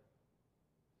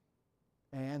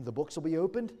 And the books will be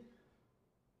opened,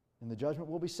 and the judgment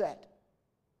will be set.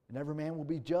 And every man will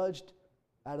be judged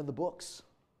out of the books.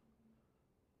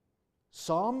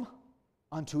 Some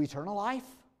unto eternal life,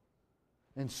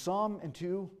 and some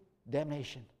into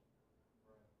damnation.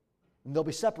 And they'll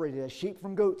be separated as sheep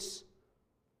from goats.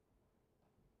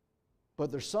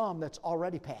 But there's some that's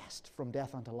already passed from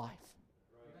death unto life.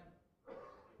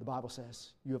 the Bible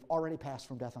says. You have already passed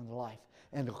from death unto life,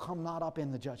 and will come not up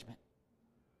in the judgment.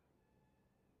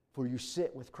 For you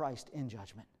sit with Christ in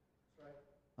judgment.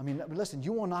 I mean, listen,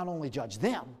 you will not only judge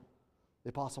them, the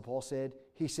Apostle Paul said,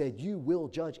 he said, you will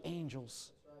judge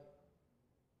angels.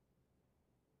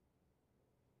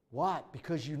 What?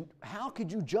 Because how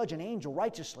could you judge an angel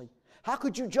righteously? How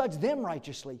could you judge them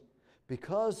righteously?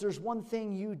 Because there's one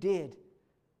thing you did.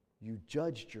 You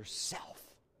judged yourself.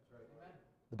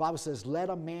 The Bible says, let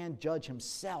a man judge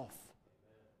himself.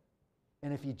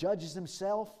 And if he judges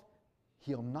himself,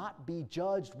 he'll not be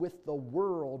judged with the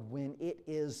world when it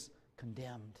is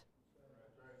condemned.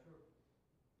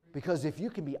 Because if you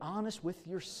can be honest with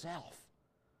yourself,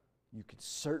 you can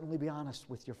certainly be honest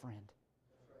with your friend.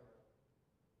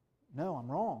 No, I'm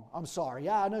wrong. I'm sorry.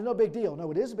 Yeah, no big deal.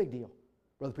 No, it is a big deal.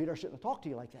 Brother Peter, I shouldn't have talked to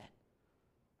you like that.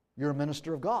 You're a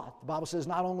minister of God. The Bible says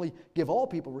not only give all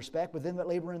people respect, but them that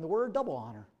labor in the word, double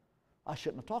honor. I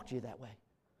shouldn't have talked to you that way.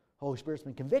 Holy Spirit's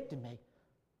been convicting me.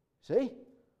 See?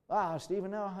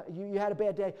 Stephen, no, you had a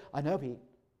bad day. I know, Pete.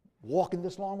 Walking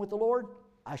this long with the Lord,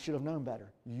 I should have known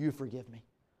better. You forgive me.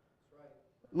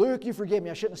 Luke, you forgive me.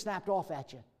 I shouldn't have snapped off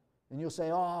at you. And you'll say,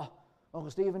 Uncle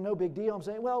Stephen, no big deal. I'm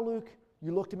saying, well, Luke,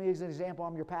 you look to me as an example.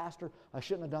 I'm your pastor. I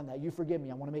shouldn't have done that. You forgive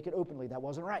me. I want to make it openly. That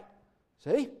wasn't right.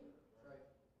 See?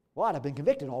 What? I've been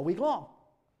convicted all week long.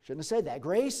 Shouldn't have said that.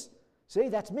 Grace, see,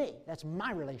 that's me. That's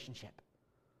my relationship.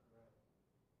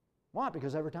 Why?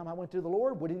 Because every time I went to the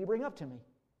Lord, what did He bring up to me?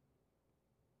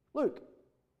 Luke,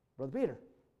 Brother Peter,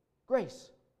 grace.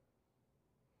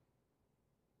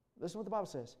 Listen to what the Bible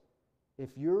says. If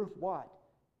you're what?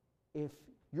 If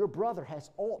your brother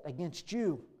has aught against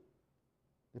you,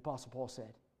 the Apostle Paul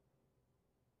said,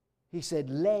 he said,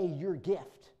 lay your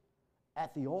gift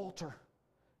at the altar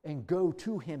and go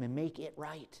to him and make it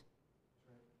right.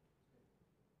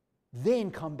 Then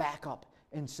come back up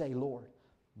and say, Lord,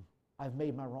 I've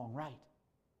made my wrong right.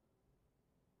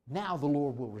 Now the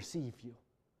Lord will receive you.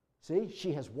 See,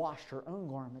 she has washed her own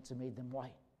garments and made them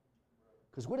white.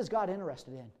 Because what is God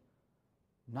interested in?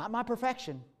 Not my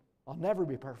perfection. I'll never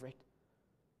be perfect.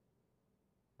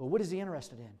 But what is He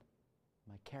interested in?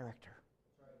 My character.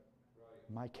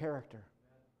 My character.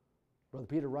 Brother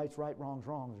Peter, right's right, wrong's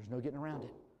wrong. There's no getting around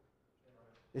it.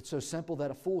 It's so simple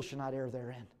that a fool should not err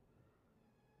therein.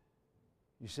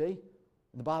 You see?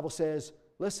 And the Bible says,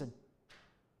 listen,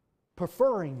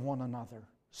 preferring one another,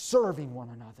 serving one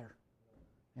another.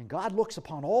 And God looks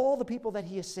upon all the people that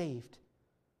He has saved.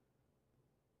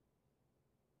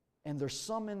 And there's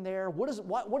some in there. What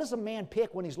does a man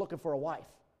pick when he's looking for a wife?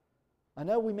 I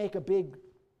know we make a big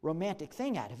romantic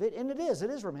thing out of it, and it is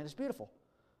romantic. It's beautiful.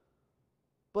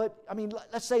 But I mean,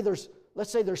 let's say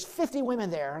there's 50 women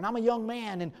there, and I'm a young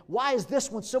man, and why is this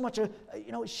one so much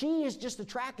she is just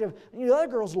attractive. The other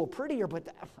girl's a little prettier, but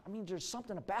I mean, there's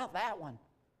something about that one.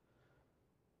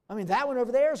 I mean, that one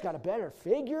over there has got a better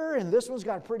figure, and this one's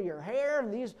got prettier hair,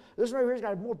 and this one over here's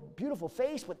got a more beautiful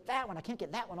face, but that one, I can't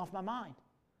get that one off my mind.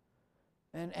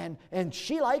 And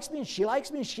she likes me, and she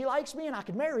likes me, and she likes me, and I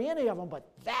could marry any of them,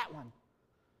 but that one,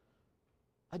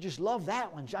 I just love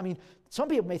that one. I mean, some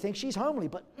people may think she's homely,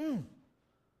 but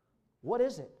what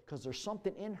is it? Because there's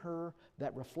something in her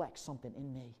that reflects something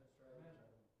in me.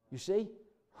 You see?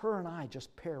 Her and I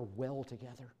just pair well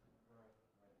together.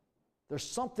 There's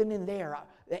something in there,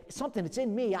 something that's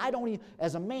in me.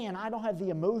 As a man, I don't have the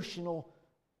emotional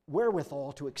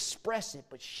wherewithal to express it,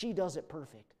 but she does it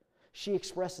perfect. She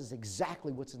expresses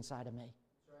exactly what's inside of me.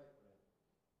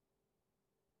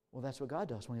 Well, that's what God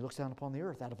does when He looks down upon the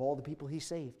earth. Out of all the people He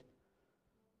saved,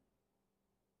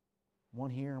 one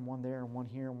here and one there and one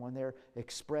here and one there,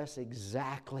 express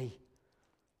exactly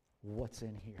what's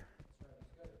in here.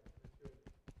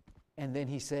 And then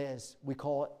He says, we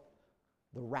call it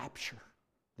the rapture,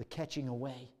 the catching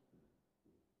away.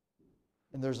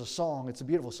 And there's a song, it's a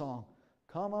beautiful song.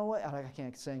 Come away, I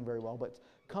can't sing very well, but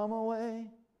come away,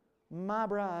 my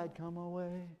bride, come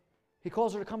away. He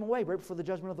calls her to come away right before the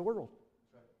judgment of the world.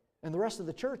 And the rest of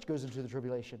the church goes into the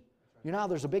tribulation. You know how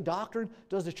there's a big doctrine?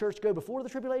 Does the church go before the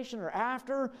tribulation or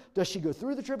after? Does she go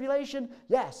through the tribulation?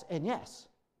 Yes and yes.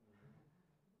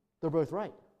 They're both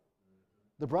right.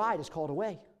 The bride is called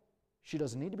away. She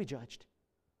doesn't need to be judged.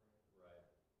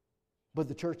 But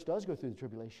the church does go through the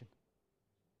tribulation.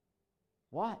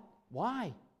 What?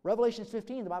 Why? Revelation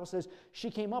 15, the Bible says, she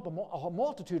came up, a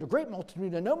multitude, a great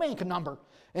multitude that no man can number.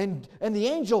 And the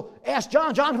angel asked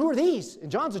John, who are these?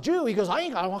 And John's a Jew. He goes, I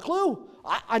ain't got a clue.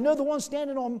 I know the ones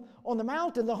standing on the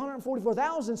mountain, the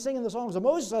 144,000 singing the songs of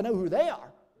Moses. I know who they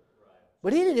are.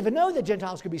 But he didn't even know that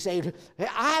Gentiles could be saved.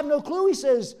 I have no clue, he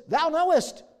says, thou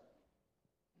knowest.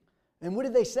 And what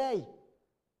did they say?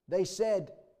 They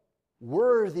said,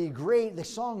 Worthy, great, they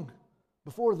sung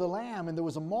before the Lamb, and there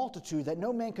was a multitude that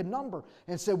no man could number,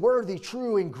 and said, worthy,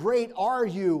 true, and great are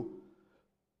you.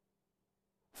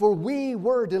 For we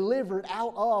were delivered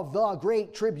out of the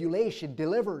great tribulation,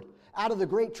 delivered out of the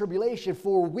great tribulation,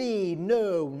 for we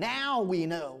know, now we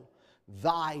know,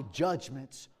 thy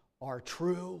judgments are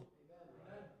true.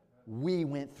 We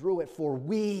went through it, for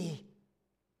we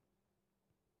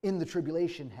in the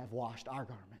tribulation have washed our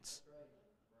garments.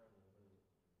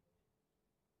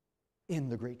 In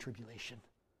the great tribulation.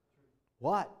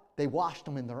 What? They washed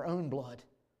them in their own blood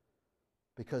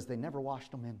because they never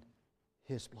washed them in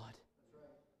His blood.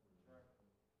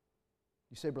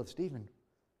 You say, Brother Stephen,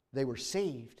 they were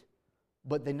saved,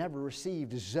 but they never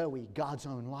received Zoe, God's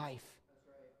own life.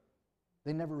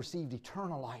 They never received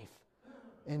eternal life.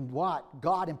 And what?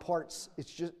 God imparts,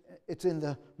 it's in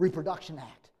the reproduction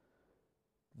act.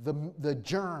 The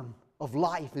germ of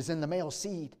life is in the male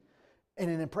seed, and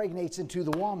it impregnates into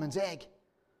the woman's egg.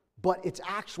 But it's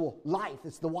actual life.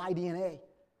 It's the Y-DNA.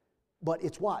 But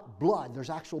it's what? Blood. There's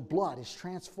actual blood. It's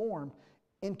transformed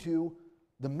into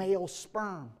the male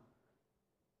sperm.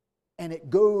 And it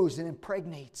goes and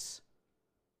impregnates.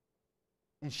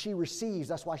 And she receives.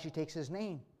 That's why she takes His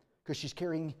name. Because she's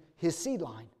carrying His seed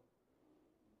line.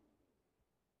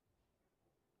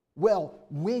 Well,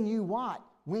 when you what?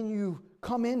 When you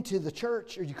come into the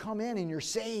church, or you come in and you're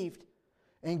saved,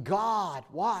 and God,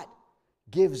 what?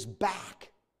 Gives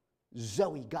back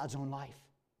Zoe, God's own life.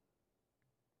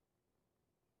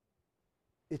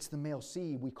 It's the male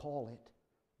seed, we call it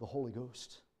the Holy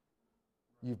Ghost.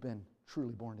 You've been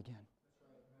truly born again.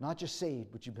 Not just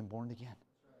saved, but you've been born again.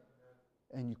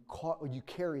 And you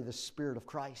carry the Spirit of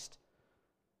Christ.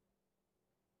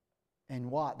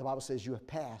 And what? The Bible says you have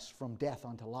passed from death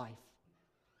unto life.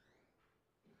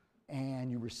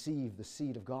 And you receive the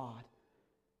seed of God.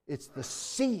 It's the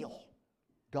seal.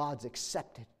 God's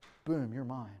accepted. Boom, you're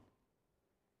mine.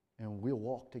 And we'll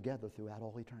walk together throughout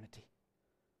all eternity.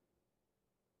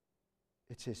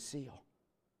 It's His seal.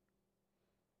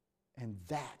 And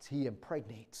that He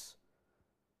impregnates.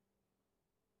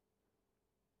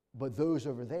 But those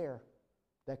over there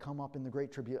that come up in the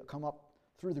great come up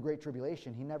through the great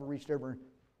tribulation, He never reached over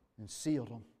and sealed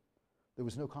them. There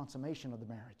was no consummation of the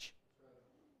marriage.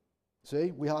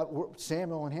 See,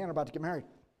 Samuel and Hannah are about to get married.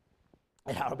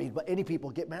 And how any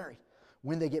people get married.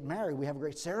 When they get married, we have a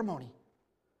great ceremony.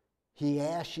 He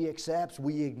asks, she accepts,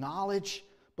 we acknowledge,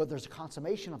 but there's a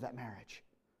consummation of that marriage.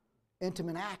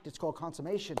 Intimate act, it's called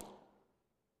consummation.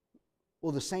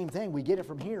 Well, the same thing, we get it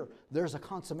from here. There's a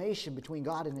consummation between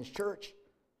God and His church.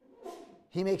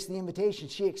 He makes the invitation,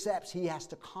 she accepts, He has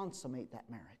to consummate that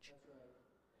marriage.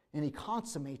 And He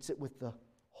consummates it with the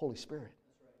Holy Spirit.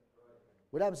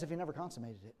 What happens if He never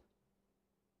consummated it?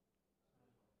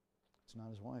 It's not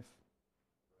His wife.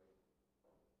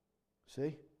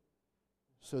 See?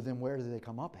 So then where do they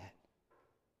come up at?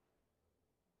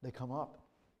 They come up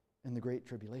in the great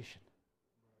tribulation.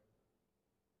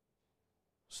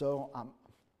 So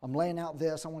I'm laying out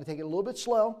this. I want to take it a little bit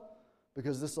slow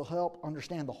because this will help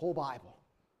understand the whole Bible.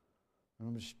 And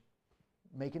I'm just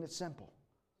making it simple.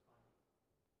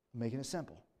 Making it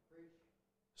simple.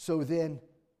 So then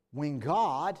when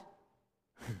God,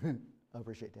 I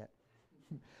appreciate that.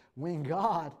 When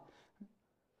God,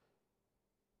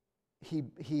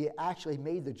 He actually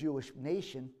made the Jewish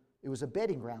nation, it was a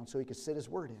bedding ground so He could set His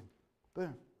word in.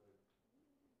 Boom.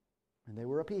 And they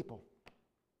were a people.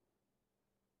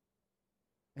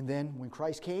 And then when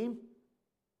Christ came,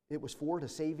 it was for the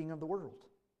saving of the world.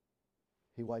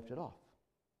 He wiped it off.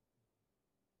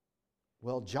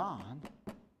 Well, John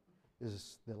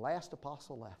is the last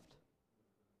apostle left.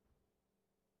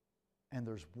 And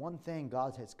there's one thing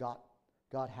God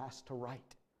has to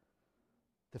write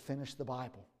to finish the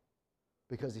Bible.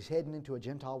 Because He's heading into a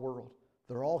Gentile world.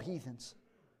 They're all heathens.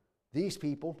 These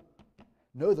people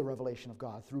know the revelation of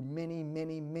God through many,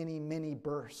 many, many, many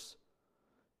births.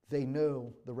 They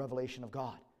know the revelation of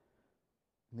God.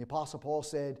 And the Apostle Paul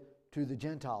said to the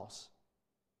Gentiles,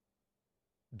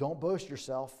 don't boast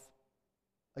yourself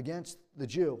against the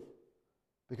Jew.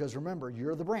 Because remember,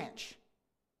 you're the branch.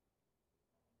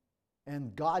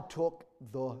 And God took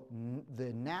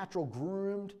the natural,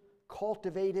 groomed,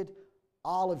 cultivated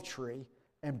olive tree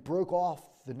and broke off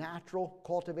the natural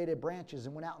cultivated branches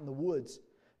and went out in the woods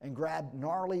and grabbed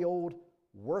gnarly old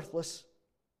worthless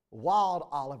wild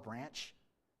olive branch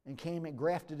and came and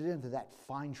grafted it into that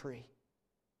fine tree.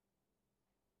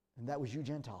 And that was you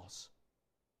Gentiles.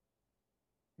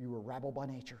 You were rabble by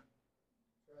nature.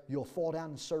 You'll fall down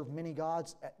and serve many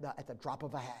gods at the drop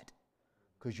of a hat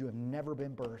because you have never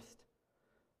been birthed.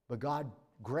 But God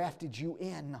grafted you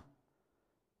in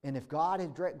And if God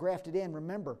had grafted in,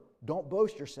 remember, don't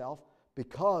boast yourself,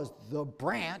 because the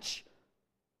branch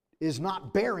is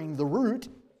not bearing the root,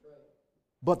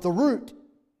 but the root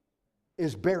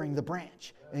is bearing the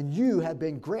branch. And you have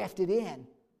been grafted in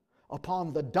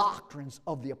upon the doctrines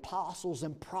of the apostles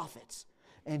and prophets,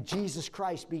 and Jesus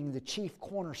Christ being the chief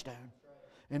cornerstone.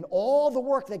 And all the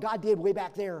work that God did way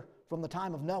back there from the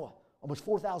time of Noah, almost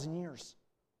 4,000 years.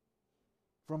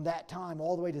 From that time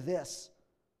all the way to this,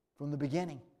 from the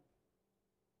beginning,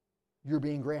 you're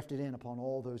being grafted in upon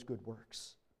all those good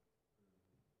works.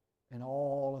 And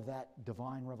all of that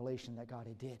divine revelation that God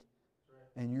had did.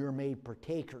 And you're made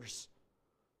partakers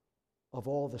of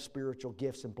all the spiritual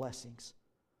gifts and blessings.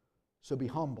 So be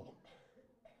humble.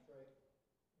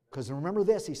 Because remember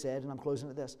this, he said, and I'm closing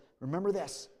with this. Remember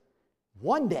this.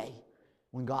 One day,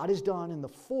 when God is done and the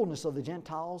fullness of the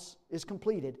Gentiles is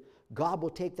completed, God will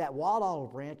take that wild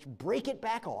olive branch, break it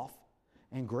back off,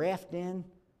 and graft in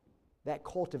that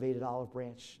cultivated olive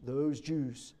branch, those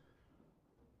Jews,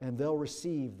 and they'll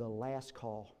receive the last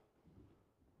call.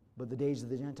 But the days of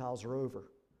the Gentiles are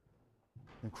over.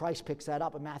 And Christ picks that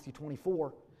up in Matthew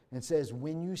 24 and says,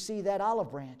 when you see that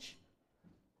olive branch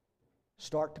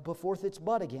start to put forth its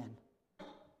bud again,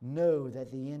 know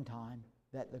that the end time,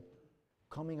 that the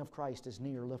coming of Christ is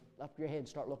near. Lift up your head and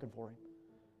start looking for Him.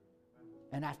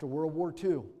 And after World War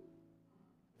II,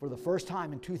 for the first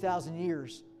time in 2,000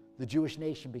 years, the Jewish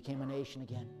nation became a nation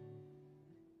again.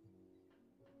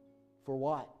 For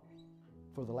what?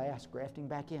 For the last grafting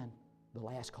back in, the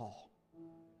last call.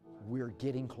 We're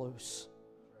getting close.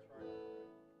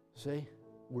 See?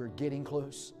 We're getting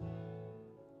close.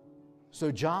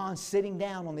 So John's sitting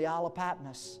down on the Isle of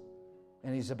Patmos,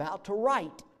 and he's about to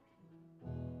write.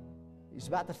 He's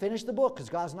about to finish the book, because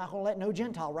God's not going to let no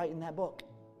Gentile write in that book.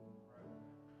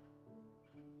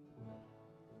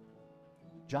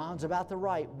 John's about to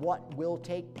write what will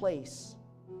take place.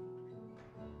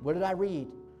 What did I read?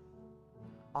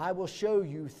 I will show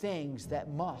you things that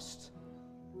must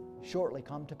shortly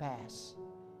come to pass.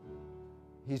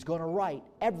 He's going to write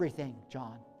everything,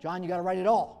 John. John, you got to write it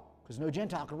all, because no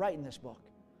Gentile can write in this book.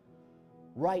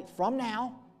 Right from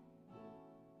now,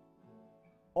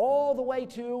 all the way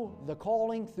to the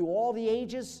calling through all the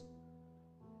ages,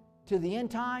 to the end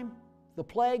time, the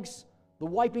plagues, the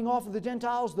wiping off of the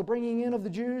Gentiles, the bringing in of the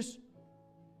Jews,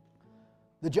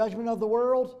 the judgment of the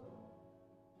world,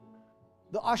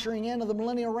 the ushering in of the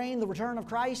millennial reign, the return of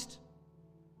Christ,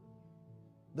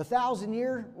 the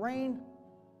 1,000-year reign,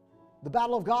 the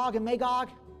battle of Gog and Magog,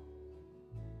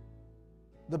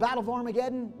 the battle of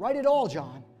Armageddon. Write it all,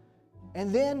 John.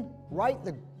 And then write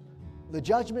the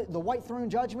judgment, the white throne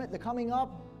judgment, the coming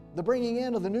up, the bringing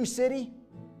in of the new city,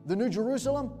 the new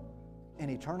Jerusalem, and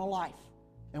eternal life.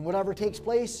 And whatever takes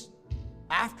place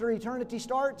after eternity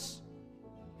starts,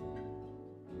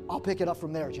 I'll pick it up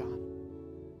from there, John.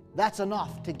 That's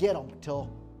enough to get them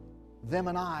till them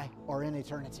and I are in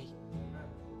eternity.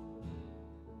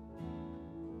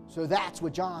 So that's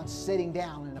what John's sitting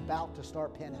down and about to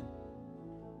start penning.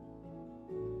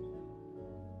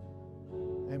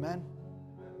 Amen?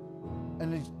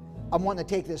 And I'm wanting to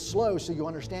take this slow so you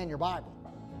understand your Bible.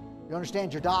 You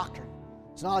understand your doctrine.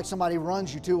 It's not like somebody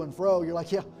runs you to and fro. You're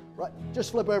like, yeah, right.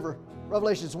 Just flip over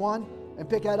Revelations 1 and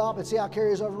pick that up and see how it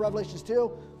carries over Revelations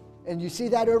 2. And you see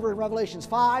that over in Revelations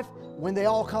 5 when they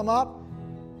all come up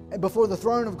and before the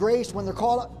throne of grace, when they're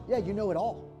called up. Yeah, you know it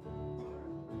all.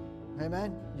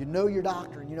 Amen? You know your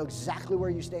doctrine. You know exactly where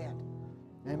you stand.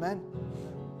 Amen?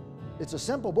 It's a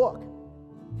simple book.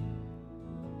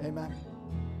 Amen?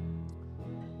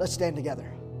 Let's stand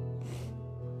together.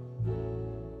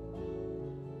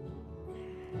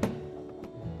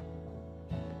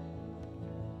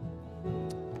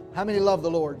 How many love the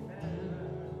Lord?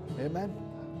 Amen.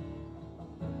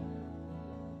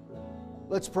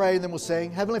 Let's pray and then we'll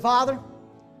sing. Heavenly Father,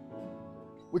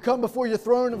 we come before your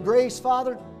throne of grace,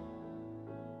 Father.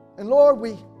 And Lord,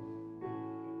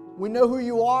 we know who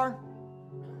you are.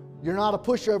 You're not a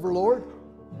pushover, Lord.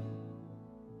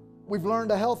 We've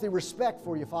learned a healthy respect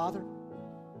for you, Father.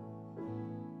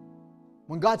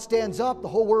 When God stands up, the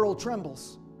whole world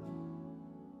trembles.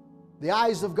 The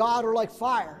eyes of God are like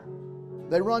fire.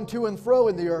 They run to and fro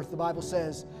in the earth, the Bible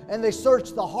says, and they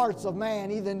search the hearts of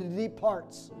man, even the deep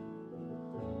parts.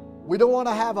 We don't want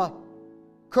to have a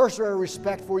cursory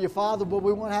respect for you, Father, but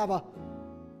we want to have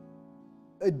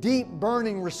a deep,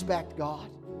 burning respect, God.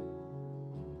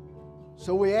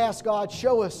 So we ask, God,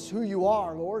 show us who you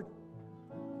are, Lord.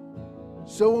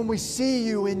 So when we see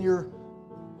you in your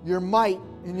might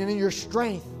and in your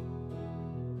strength,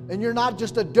 and you're not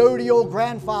just a doty old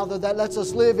grandfather that lets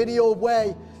us live any old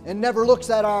way and never looks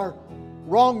at our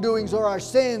wrongdoings or our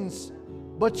sins,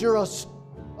 but you're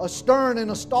a stern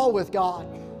and a stalwart God.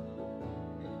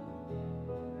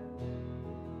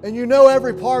 And you know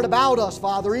every part about us,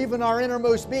 Father, even our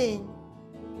innermost being.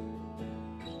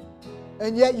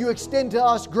 And yet you extend to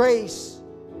us grace.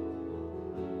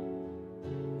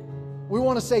 We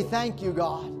want to say thank you,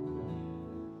 God.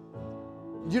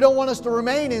 You don't want us to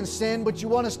remain in sin, but you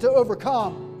want us to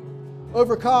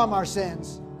overcome our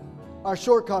sins, our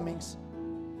shortcomings.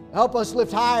 Help us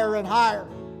lift higher and higher.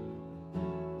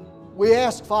 We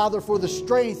ask, Father, for the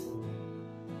strength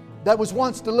that was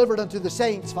once delivered unto the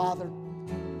saints, Father.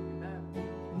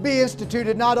 Be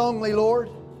instituted not only, Lord,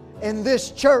 in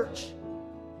this church,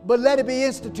 but let it be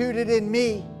instituted in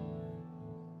me.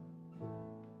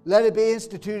 Let it be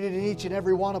instituted in each and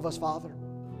every one of us, Father.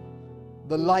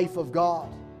 The life of God.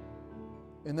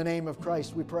 In the name of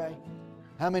Christ we pray.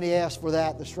 How many ask for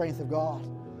that? The strength of God,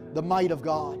 the might of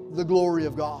God, the glory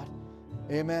of God.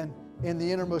 Amen. In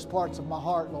the innermost parts of my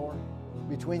heart, Lord,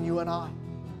 between you and I.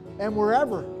 And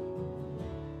wherever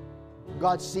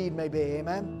God's seed may be.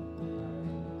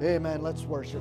 Amen. Amen. Let's worship.